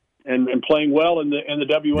 And playing well in the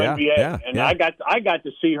WNBA. I got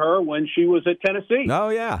to see her when she was at Tennessee. Oh,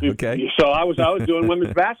 yeah, okay. So I was doing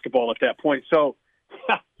women's basketball at that point. So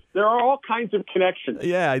there are all kinds of connections.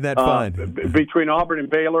 Yeah, isn't that fun? Between Auburn and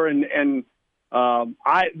Baylor, and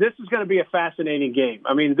this is going to be a fascinating game.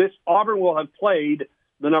 I mean, Auburn will have played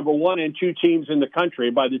the number 1 and 2 teams in the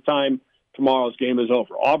country by the time tomorrow's game is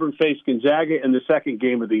over. Auburn faced Gonzaga in the second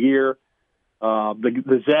game of the year.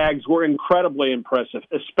 The Zags were incredibly impressive,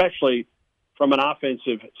 especially from an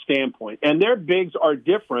offensive standpoint. And their bigs are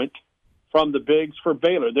different from the bigs for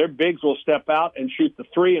Baylor. Their bigs will step out and shoot the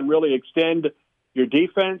three and really extend your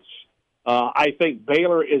defense. I think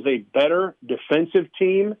Baylor is a better defensive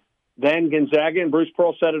team than Gonzaga, and Bruce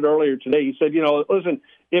Pearl said it earlier today. He said, listen,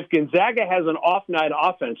 if Gonzaga has an off night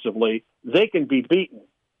offensively, they can be beaten.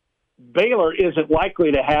 Baylor isn't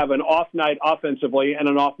likely to have an off night offensively and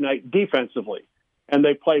an off night defensively, and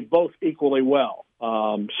they play both equally well.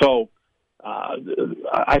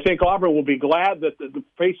 I think Auburn will be glad that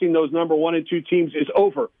facing those number 1 and 2 teams is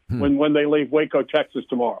over when they leave Waco, Texas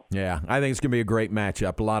tomorrow. Yeah, I think it's going to be a great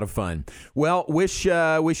matchup, a lot of fun. Well, wish you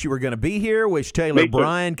were going to be here. Wish Taylor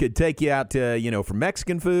Bryan could take you out to for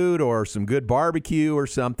Mexican food or some good barbecue or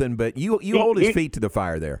something. But you hold his feet to the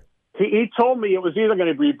fire there. He told me it was either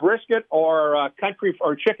going to be brisket or country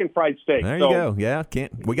or chicken fried steak. There you go. Yeah,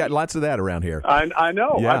 we got lots of that around here. I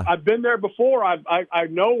know. Yeah. I've been there before. I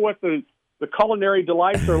know what the culinary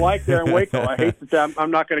delights are like there in Waco. I hate that I'm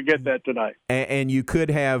not going to get that tonight. And you could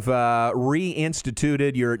have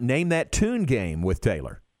reinstituted your Name That Tune game with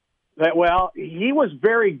Taylor. Well, he was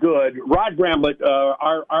very good. Rod Bramlett,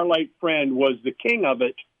 our late friend, was the king of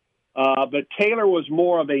it. But Taylor was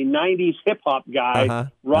more of a 90s hip-hop guy.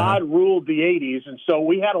 Rod ruled the 80s, and so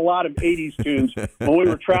we had a lot of 80s tunes when we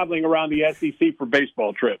were traveling around the SEC for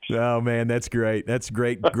baseball trips. Oh, man, that's great. That's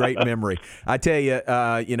great memory. I tell you,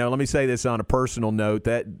 let me say this on a personal note,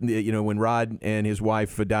 that, when Rod and his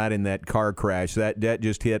wife died in that car crash, that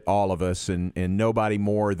just hit all of us, and nobody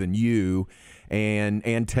more than you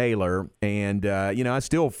and Taylor. And, I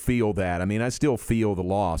still feel that. I mean, I still feel the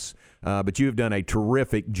loss. But you've done a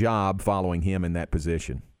terrific job following him in that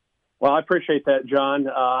position. Well, I appreciate that, John.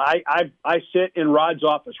 I sit in Rod's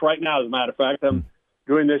office right now, as a matter of fact. I'm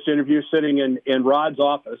doing this interview sitting in Rod's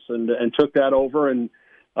office and took that over. And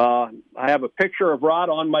I have a picture of Rod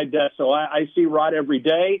on my desk, so I see Rod every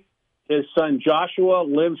day. His son Joshua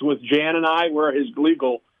lives with Jan and I. We're his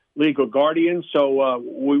legal guardians. So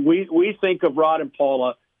we think of Rod and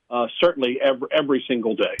Paula certainly every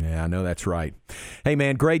single day. Yeah, I know that's right. Hey,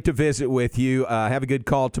 man, great to visit with you. Have a good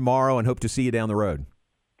call tomorrow and hope to see you down the road.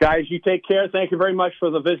 Guys, you take care. Thank you very much for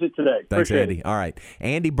the visit today. Thanks, Appreciate Andy. it. All right.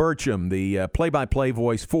 Andy Burcham, the play-by-play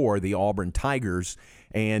voice for the Auburn Tigers.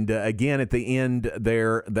 And again, at the end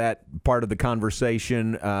there, that part of the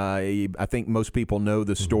conversation, I think most people know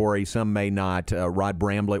the story. Some may not. Rod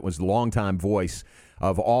Bramblett was the longtime voice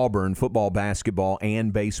of Auburn football, basketball,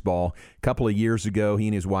 and baseball. A couple of years ago, he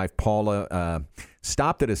and his wife Paula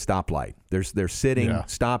stopped at a stoplight. They're sitting,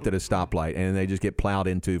 stopped at a stoplight, and they just get plowed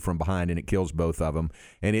into from behind, and it kills both of them.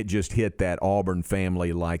 And it just hit that Auburn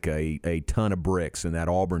family like a ton of bricks in that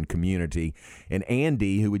Auburn community. And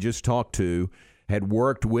Andy, who we just talked to, had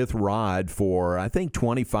worked with Rod for, I think,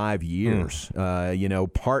 25 years,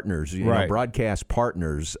 partners, broadcast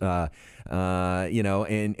partners, and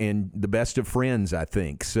the best of friends, I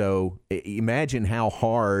think. So imagine how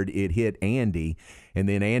hard it hit Andy. And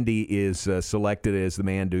then Andy is selected as the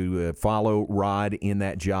man to follow Rod in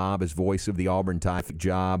that job as voice of the Auburn Tigers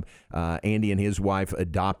job. Andy and his wife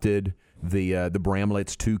adopted the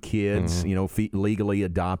Bramlett's 2 kids, legally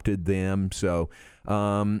adopted them. So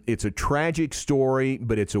it's a tragic story,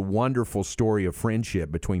 but it's a wonderful story of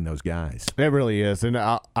friendship between those guys. It really is. And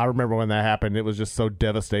I remember when that happened, it was just so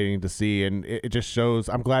devastating to see. And it just shows,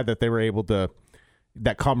 I'm glad that they were able to,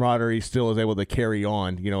 that camaraderie still is able to carry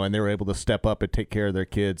on, and they were able to step up and take care of their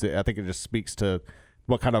kids. I think it just speaks to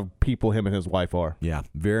what kind of people him and his wife are. Yeah,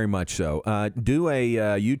 very much so. Do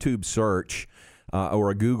a YouTube search or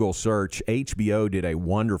a Google search. HBO did a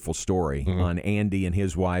wonderful story on Andy and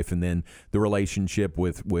his wife, and then the relationship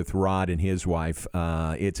with Rod and his wife.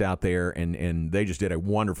 It's out there, and they just did a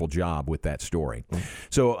wonderful job with that story.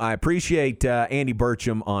 So I appreciate Andy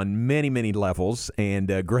Burcham on many, many levels,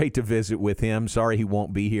 and great to visit with him. Sorry he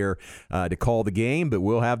won't be here to call the game, but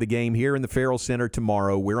we'll have the game here in the Farrell Center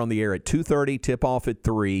tomorrow. We're on the air at 2:30, tip-off at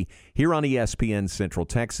 3, here on ESPN Central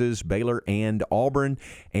Texas, Baylor and Auburn,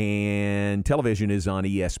 and television is on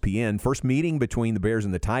ESPN. First meeting between the Bears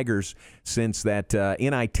and the Tigers since that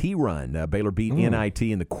NIT run. Baylor beat NIT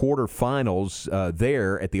in the quarterfinals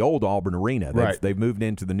there at the old Auburn Arena. They've moved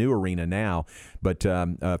into the new arena now, but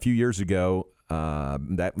a few years ago,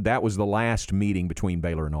 that was the last meeting between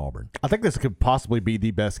Baylor and Auburn. I think this could possibly be the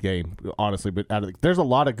best game, honestly. But there's a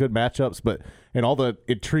lot of good matchups, and all the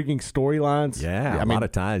intriguing storylines. Yeah, a lot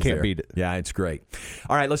of ties can't there. beat it. Yeah, it's great.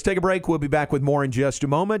 All right, let's take a break. We'll be back with more in just a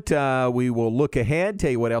moment. We will look ahead,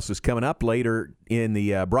 tell you what else is coming up later in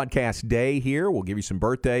the broadcast day here. We'll give you some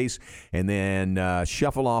birthdays, and then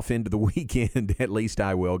shuffle off into the weekend. At least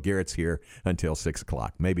I will. Garrett's here until 6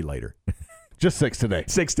 o'clock, maybe later. Just 6 today.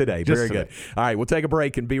 6 today. Very good. All right, we'll take a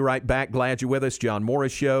break and be right back. Glad you're with us. John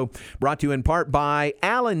Morris Show, brought to you in part by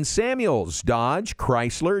Allen Samuels, Dodge,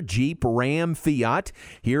 Chrysler, Jeep, Ram, Fiat,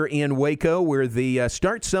 here in Waco, where the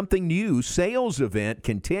Start Something New sales event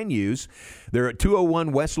continues. They're at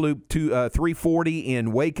 201 West Loop 340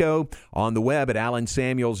 in Waco, on the web at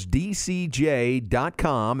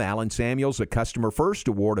AllenSamuelsDCJ.com. Allen Samuels, a Customer First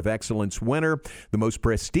Award of Excellence winner, the most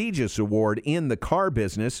prestigious award in the car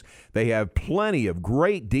business. They have plenty of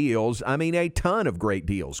great deals, a ton of great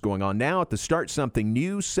deals going on now at the Start Something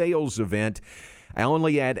New sales event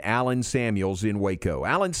only at Allen Samuels in Waco.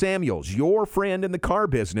 Allen Samuels, your friend in the car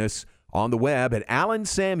business, on the web at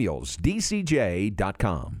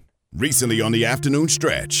AllenSamuelsDCJ.com. Recently on the afternoon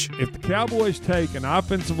stretch. If the Cowboys take an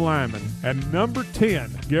offensive lineman at number 10,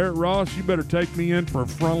 Garrett Ross, you better take me in for a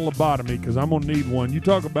frontal lobotomy because I'm going to need one. You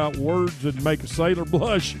talk about words that make a sailor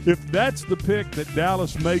blush. If that's the pick that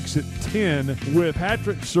Dallas makes at 10 with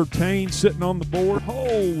Patrick Surtain sitting on the board,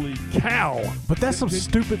 holy cow. But that's some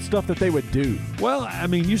stupid stuff that they would do. Well,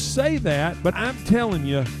 you say that, but I'm telling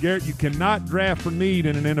you, Garrett, you cannot draft for need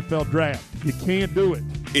in an NFL draft. You can't do it.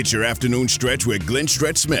 It's your afternoon stretch with Glenn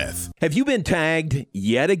Stretch Smith. Have you been tagged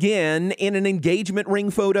yet again in an engagement ring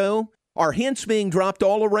photo? Are hints being dropped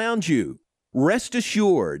all around you? Rest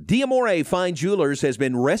assured, Diamore Fine Jewelers has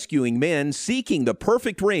been rescuing men seeking the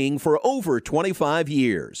perfect ring for over 25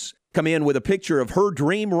 years. Come in with a picture of her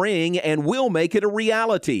dream ring and we'll make it a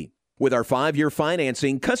reality. With our 5-year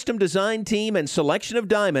financing, custom design team, and selection of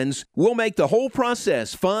diamonds, we'll make the whole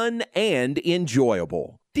process fun and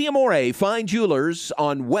enjoyable. Diamore Fine Jewelers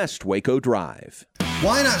on West Waco Drive.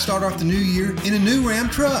 Why not start off the new year in a new Ram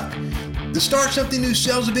truck? The Start Something New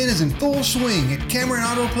sales event is in full swing at Cameron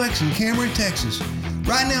Autoplex in Cameron, Texas.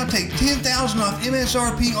 Right now, take $10,000 off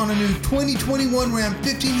MSRP on a new 2021 Ram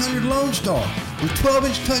 1500 Lone Star with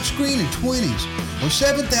 12-inch touchscreen and 20s, or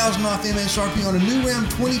 $7,000 off MSRP on a new Ram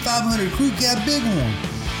 2500 Crew Cab Bighorn.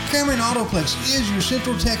 Cameron Autoplex is your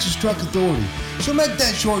Central Texas truck authority. So make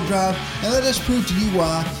that short drive and let us prove to you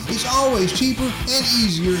why it's always cheaper and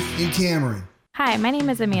easier in Cameron. Hi, my name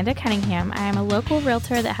is Amanda Cunningham. I am a local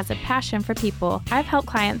realtor that has a passion for people. I've helped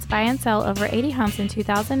clients buy and sell over 80 homes in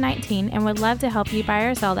 2019 and would love to help you buy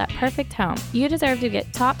or sell that perfect home. You deserve to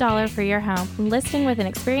get top dollar for your home from listing with an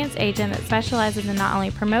experienced agent that specializes in not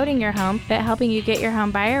only promoting your home, but helping you get your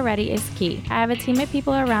home buyer ready is key. I have a team of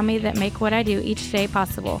people around me that make what I do each day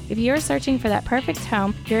possible. If you are searching for that perfect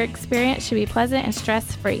home, your experience should be pleasant and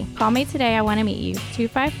stress-free. Call me today. I want to meet you.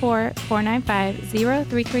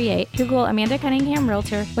 254-495-0338. Google Amanda Cunningham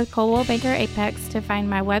Realtor with Coldwell Banker Apex to find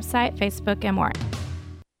my website, Facebook, and more.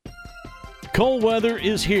 Cold weather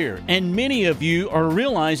is here, and many of you are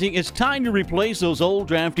realizing it's time to replace those old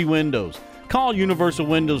drafty windows. Call Universal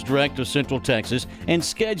Windows Direct of Central Texas and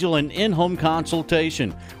schedule an in-home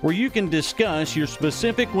consultation where you can discuss your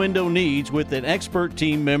specific window needs with an expert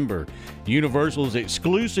team member. Universal's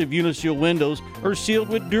exclusive Uniseal windows are sealed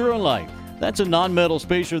with Duralite. That's a non-metal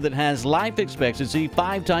spacer that has life expectancy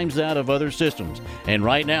 5 times that of other systems. And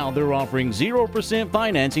right now, they're offering 0%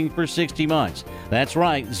 financing for 60 months. That's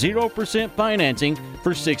right, 0% financing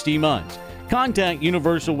for 60 months. Contact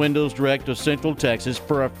Universal Windows Direct of Central Texas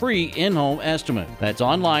for a free in-home estimate. That's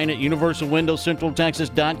online at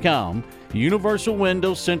universalwindowscentraltexas.com,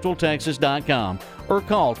 universalwindowscentraltexas.com, or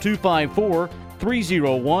call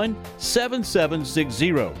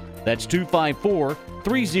 254-301-7760. That's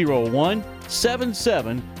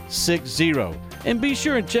 254-301-7760. And be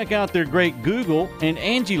sure and check out their great Google and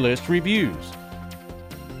Angie List reviews.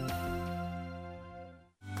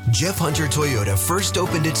 Jeff Hunter Toyota first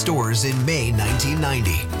opened its doors in May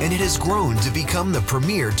 1990, and it has grown to become the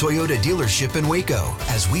premier Toyota dealership in Waco.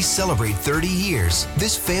 As we celebrate 30 years,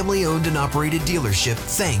 this family-owned and operated dealership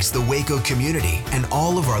thanks the Waco community and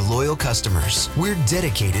all of our loyal customers. We're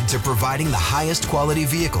dedicated to providing the highest quality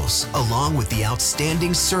vehicles, along with the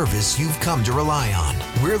outstanding service you've come to rely on.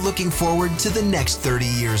 We're looking forward to the next 30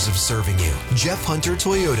 years of serving you. Jeff Hunter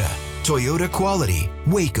Toyota. Toyota quality,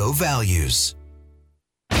 Waco values.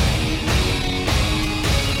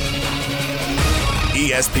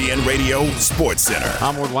 ESPN Radio Sports Center.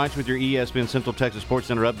 I'm Ward Weitz with your ESPN Central Texas Sports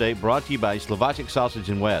Center update, brought to you by Slovacek Sausage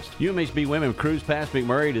and West. UMHB women cruise past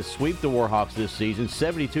McMurray to sweep the Warhawks this season,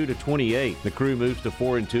 72-28. The Crew moves to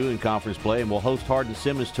 4-2 in conference play and will host Hardin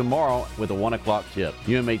Simmons tomorrow with a 1 o'clock tip.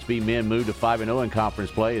 UMHB men move to 5-0 in conference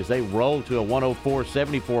play as they roll to a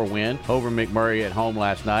 104-74 win over McMurray at home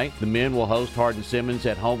last night. The men will host Hardin Simmons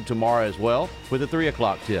at home tomorrow as well with a 3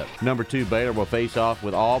 o'clock tip. Number 2 Baylor will face off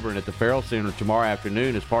with Auburn at the Farrell Center tomorrow afternoon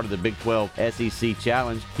as part of the Big 12 SEC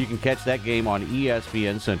Challenge. You can catch that game on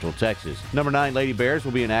ESPN Central Texas. Number 9 Lady Bears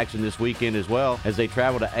will be in action this weekend as well as they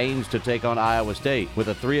travel to Ames to take on Iowa State with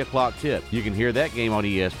a 3 o'clock tip. You can hear that game on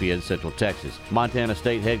ESPN Central Texas. Montana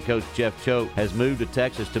State head coach Jeff Choate has moved to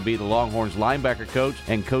Texas to be the Longhorns linebacker coach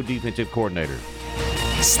and co-defensive coordinator.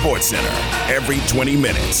 Sports Center, every 20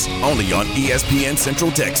 minutes, only on ESPN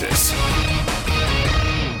Central Texas.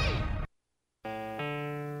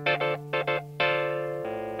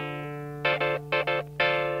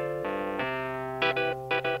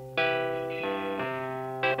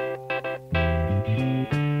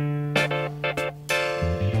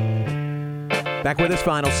 Back with this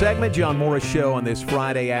final segment, John Morris Show on this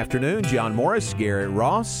Friday afternoon. John Morris, Garrett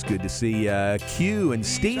Ross. Good to see Q and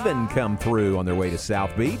Steven come through on their way to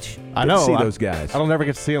South Beach. I know. Good to see those guys. I don't ever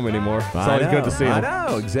get to see them anymore. It's always good to see them. I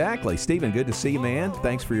know, exactly. Steven, good to see you, man.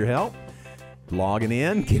 Thanks for your help. Logging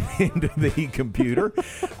in, getting into the computer.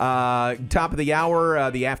 Top of the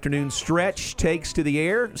hour, the afternoon stretch takes to the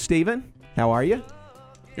air. Steven, how are you?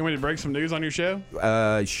 You want me to break some news on your show?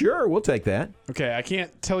 Sure, we'll take that. Okay, I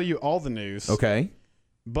can't tell you all the news. Okay.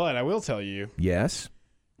 But I will tell you. Yes.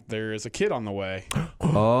 There is a kid on the way.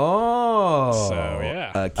 Oh. So,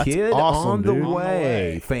 yeah. A kid on the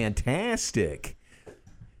way. Fantastic.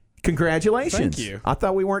 Congratulations. Thank you. I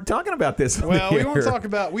thought we weren't talking about this. Well, we won't talk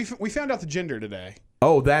about. We found out the gender today.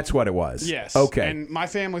 Oh, that's what it was. Yes. Okay. And my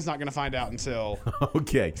family's not going to find out until.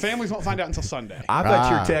 Okay. Families won't find out until Sunday. I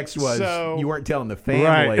thought your text was you weren't telling the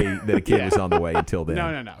family that a kid was on the way until then. No.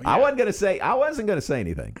 Yeah. I wasn't going to say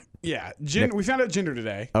anything. Yeah. We found out gender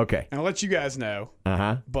today. Okay. And I'll let you guys know.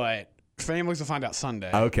 Uh-huh. But families will find out Sunday.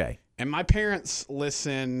 Okay. And my parents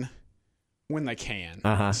listen when they can.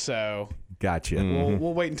 Uh-huh. So. Gotcha.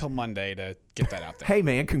 We'll wait until Monday to get that out there. Hey,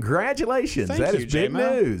 man, congratulations. That is big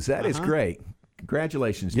news. That is great.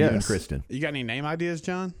 Congratulations to you and Kristen. You got any name ideas,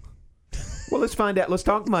 John? Well, let's find out. Let's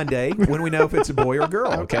talk Monday when we know if it's a boy or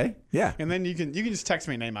girl, okay? Yeah. And then you can just text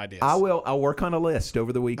me name ideas. I will. I'll work on a list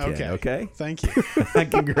over the weekend, okay? Thank you.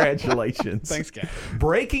 Congratulations. Thanks, guys.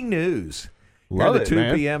 Breaking news. Love at it, the 2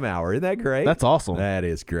 man. p.m. hour. Isn't that great? That's awesome. That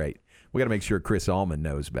is great. We got to make sure Chris Allman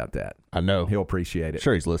knows about that. I know. He'll appreciate it.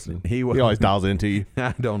 Sure, he's listening. He always dials into you.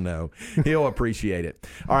 I don't know. He'll appreciate it.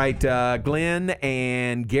 All right, Glenn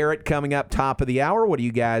and Garrett coming up top of the hour. What do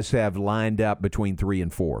you guys have lined up between 3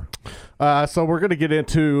 and 4? So we're going to get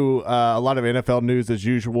into a lot of NFL news as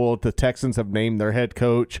usual. The Texans have named their head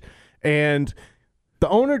coach, and the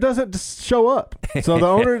owner doesn't show up. So the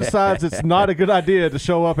owner decides it's not a good idea to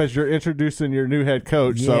show up as you're introducing your new head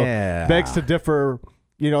coach. Yeah. So begs to differ.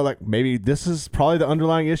 Like maybe this is probably the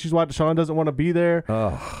underlying issues why Deshaun doesn't want to be there.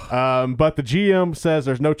 But the GM says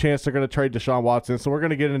there's no chance they're going to trade Deshaun Watson. So we're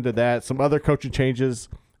going to get into that. Some other coaching changes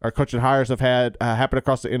or coaching hires have had happened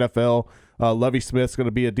across the NFL. Lovie Smith's going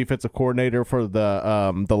to be a defensive coordinator for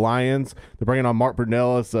the Lions. They're bringing on Mark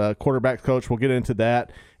Brunell as a quarterback coach. We'll get into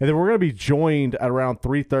that. And then we're going to be joined at around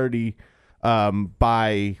 3:30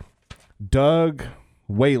 by Doug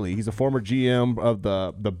Whaley. He's a former GM of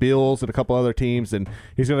the Bills and a couple other teams, and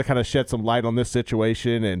he's going to kind of shed some light on this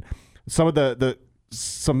situation and some of the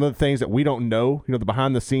things that we don't know, the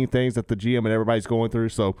behind the scene things that the GM and everybody's going through.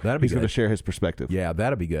 So he's going to share his perspective. Yeah,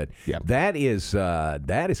 that'll be good. Yeah, that is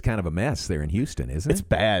kind of a mess there in Houston, isn't it? It's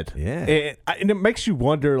bad. Yeah, and it makes you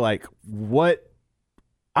wonder, like, what.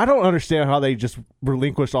 I don't understand how they just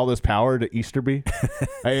relinquished all this power to Easterby.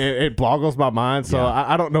 It boggles my mind. So yeah.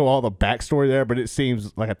 I don't know all the backstory there, but it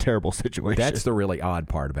seems like a terrible situation. That's the really odd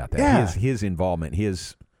part about that. Yeah. His involvement,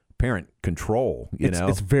 his apparent control,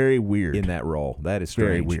 it's very weird in that role. That is strange.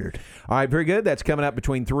 Very weird. All right, very good. That's coming up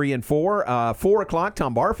between 3 and 4. 4 o'clock,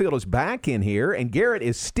 Tom Barfield is back in here, and Garrett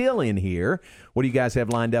is still in here. What do you guys have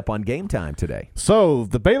lined up on Game Time today? So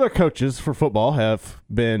the Baylor coaches for football have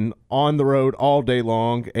been on the road all day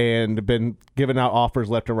long and been giving out offers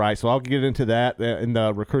left and right. So I'll get into that in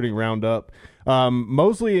the recruiting roundup.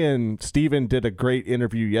 Mosley and Steven did a great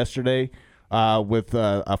interview yesterday with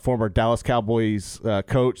a former Dallas Cowboys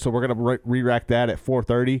coach. So we're going to re-rack that at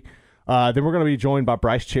 4:30. Then we're going to be joined by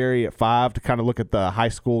Bryce Cherry at 5 to kind of look at the high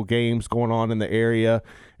school games going on in the area.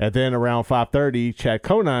 And then around 5:30, Chad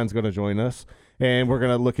Conine's going to join us. And we're going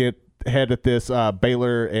to look ahead at this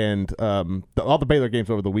Baylor and all the Baylor games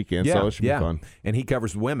over the weekend. So it should be fun. And he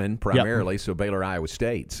covers women primarily, so Baylor, Iowa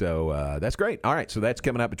State. So that's great. All right, so that's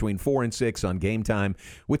coming up between 4 and 6 on Game Time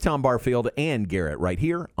with Tom Barfield and Garrett right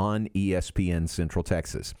here on ESPN Central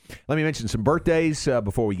Texas. Let me mention some birthdays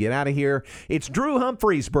before we get out of here. It's Drew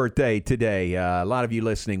Humphrey's birthday today. A lot of you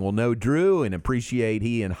listening will know Drew and appreciate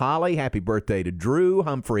he and Holly. Happy birthday to Drew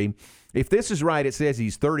Humphrey. If this is right, it says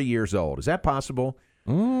he's 30 years old. Is that possible?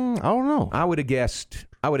 I don't know. I would have guessed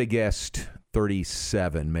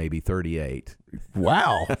 37, maybe 38.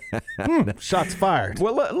 Wow. Shots fired.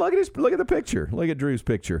 Well, look at the picture. Look at Drew's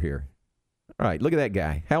picture here. All right, look at that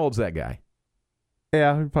guy. How old's that guy?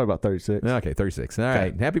 Yeah, probably about 36. Okay, 36. All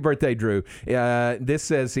right. Happy birthday, Drew. This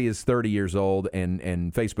says he is 30 years old,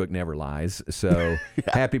 and Facebook never lies. So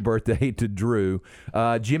happy birthday to Drew.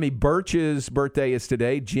 Jimmy Birch's birthday is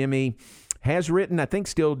today. Jimmy has written, I think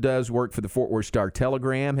still does work for the Fort Worth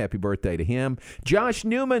Star-Telegram. Happy birthday to him. Josh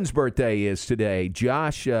Newman's birthday is today.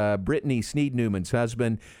 Josh, Brittany Sneed Newman's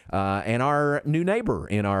husband, and our new neighbor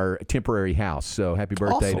in our temporary house. So happy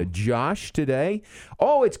birthday to Josh today.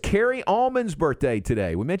 Oh, it's Carrie Allman's birthday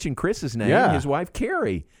today. We mentioned Chris's name, his wife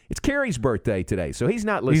Carrie. It's Carrie's birthday today, so he's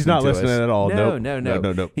not listening to us. He's not listening at all.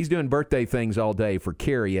 No. He's doing birthday things all day for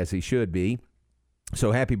Carrie, as he should be.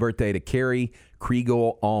 So happy birthday to Carrie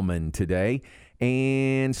Kriegel Allman today.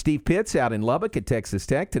 And Steve Pitts out in Lubbock at Texas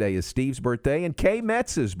Tech. Today is Steve's birthday, and Kay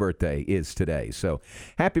Metz's birthday is today. So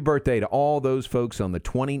happy birthday to all those folks on the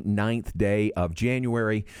 29th day of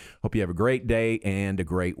January. Hope you have a great day and a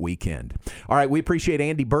great weekend. All right, we appreciate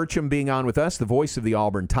Andy Burcham being on with us, the voice of the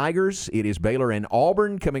Auburn Tigers. It is Baylor and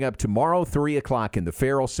Auburn coming up tomorrow, 3 o'clock in the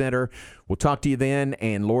Farrell Center. We'll talk to you then,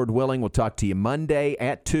 and Lord willing, we'll talk to you Monday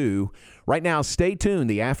at 2. Right now, stay tuned.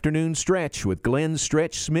 The afternoon stretch with Glenn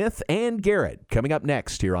Stretch Smith and Garrett coming up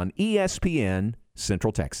next here on ESPN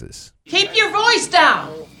Central Texas. Keep your voice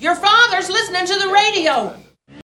down. Your father's listening to the radio.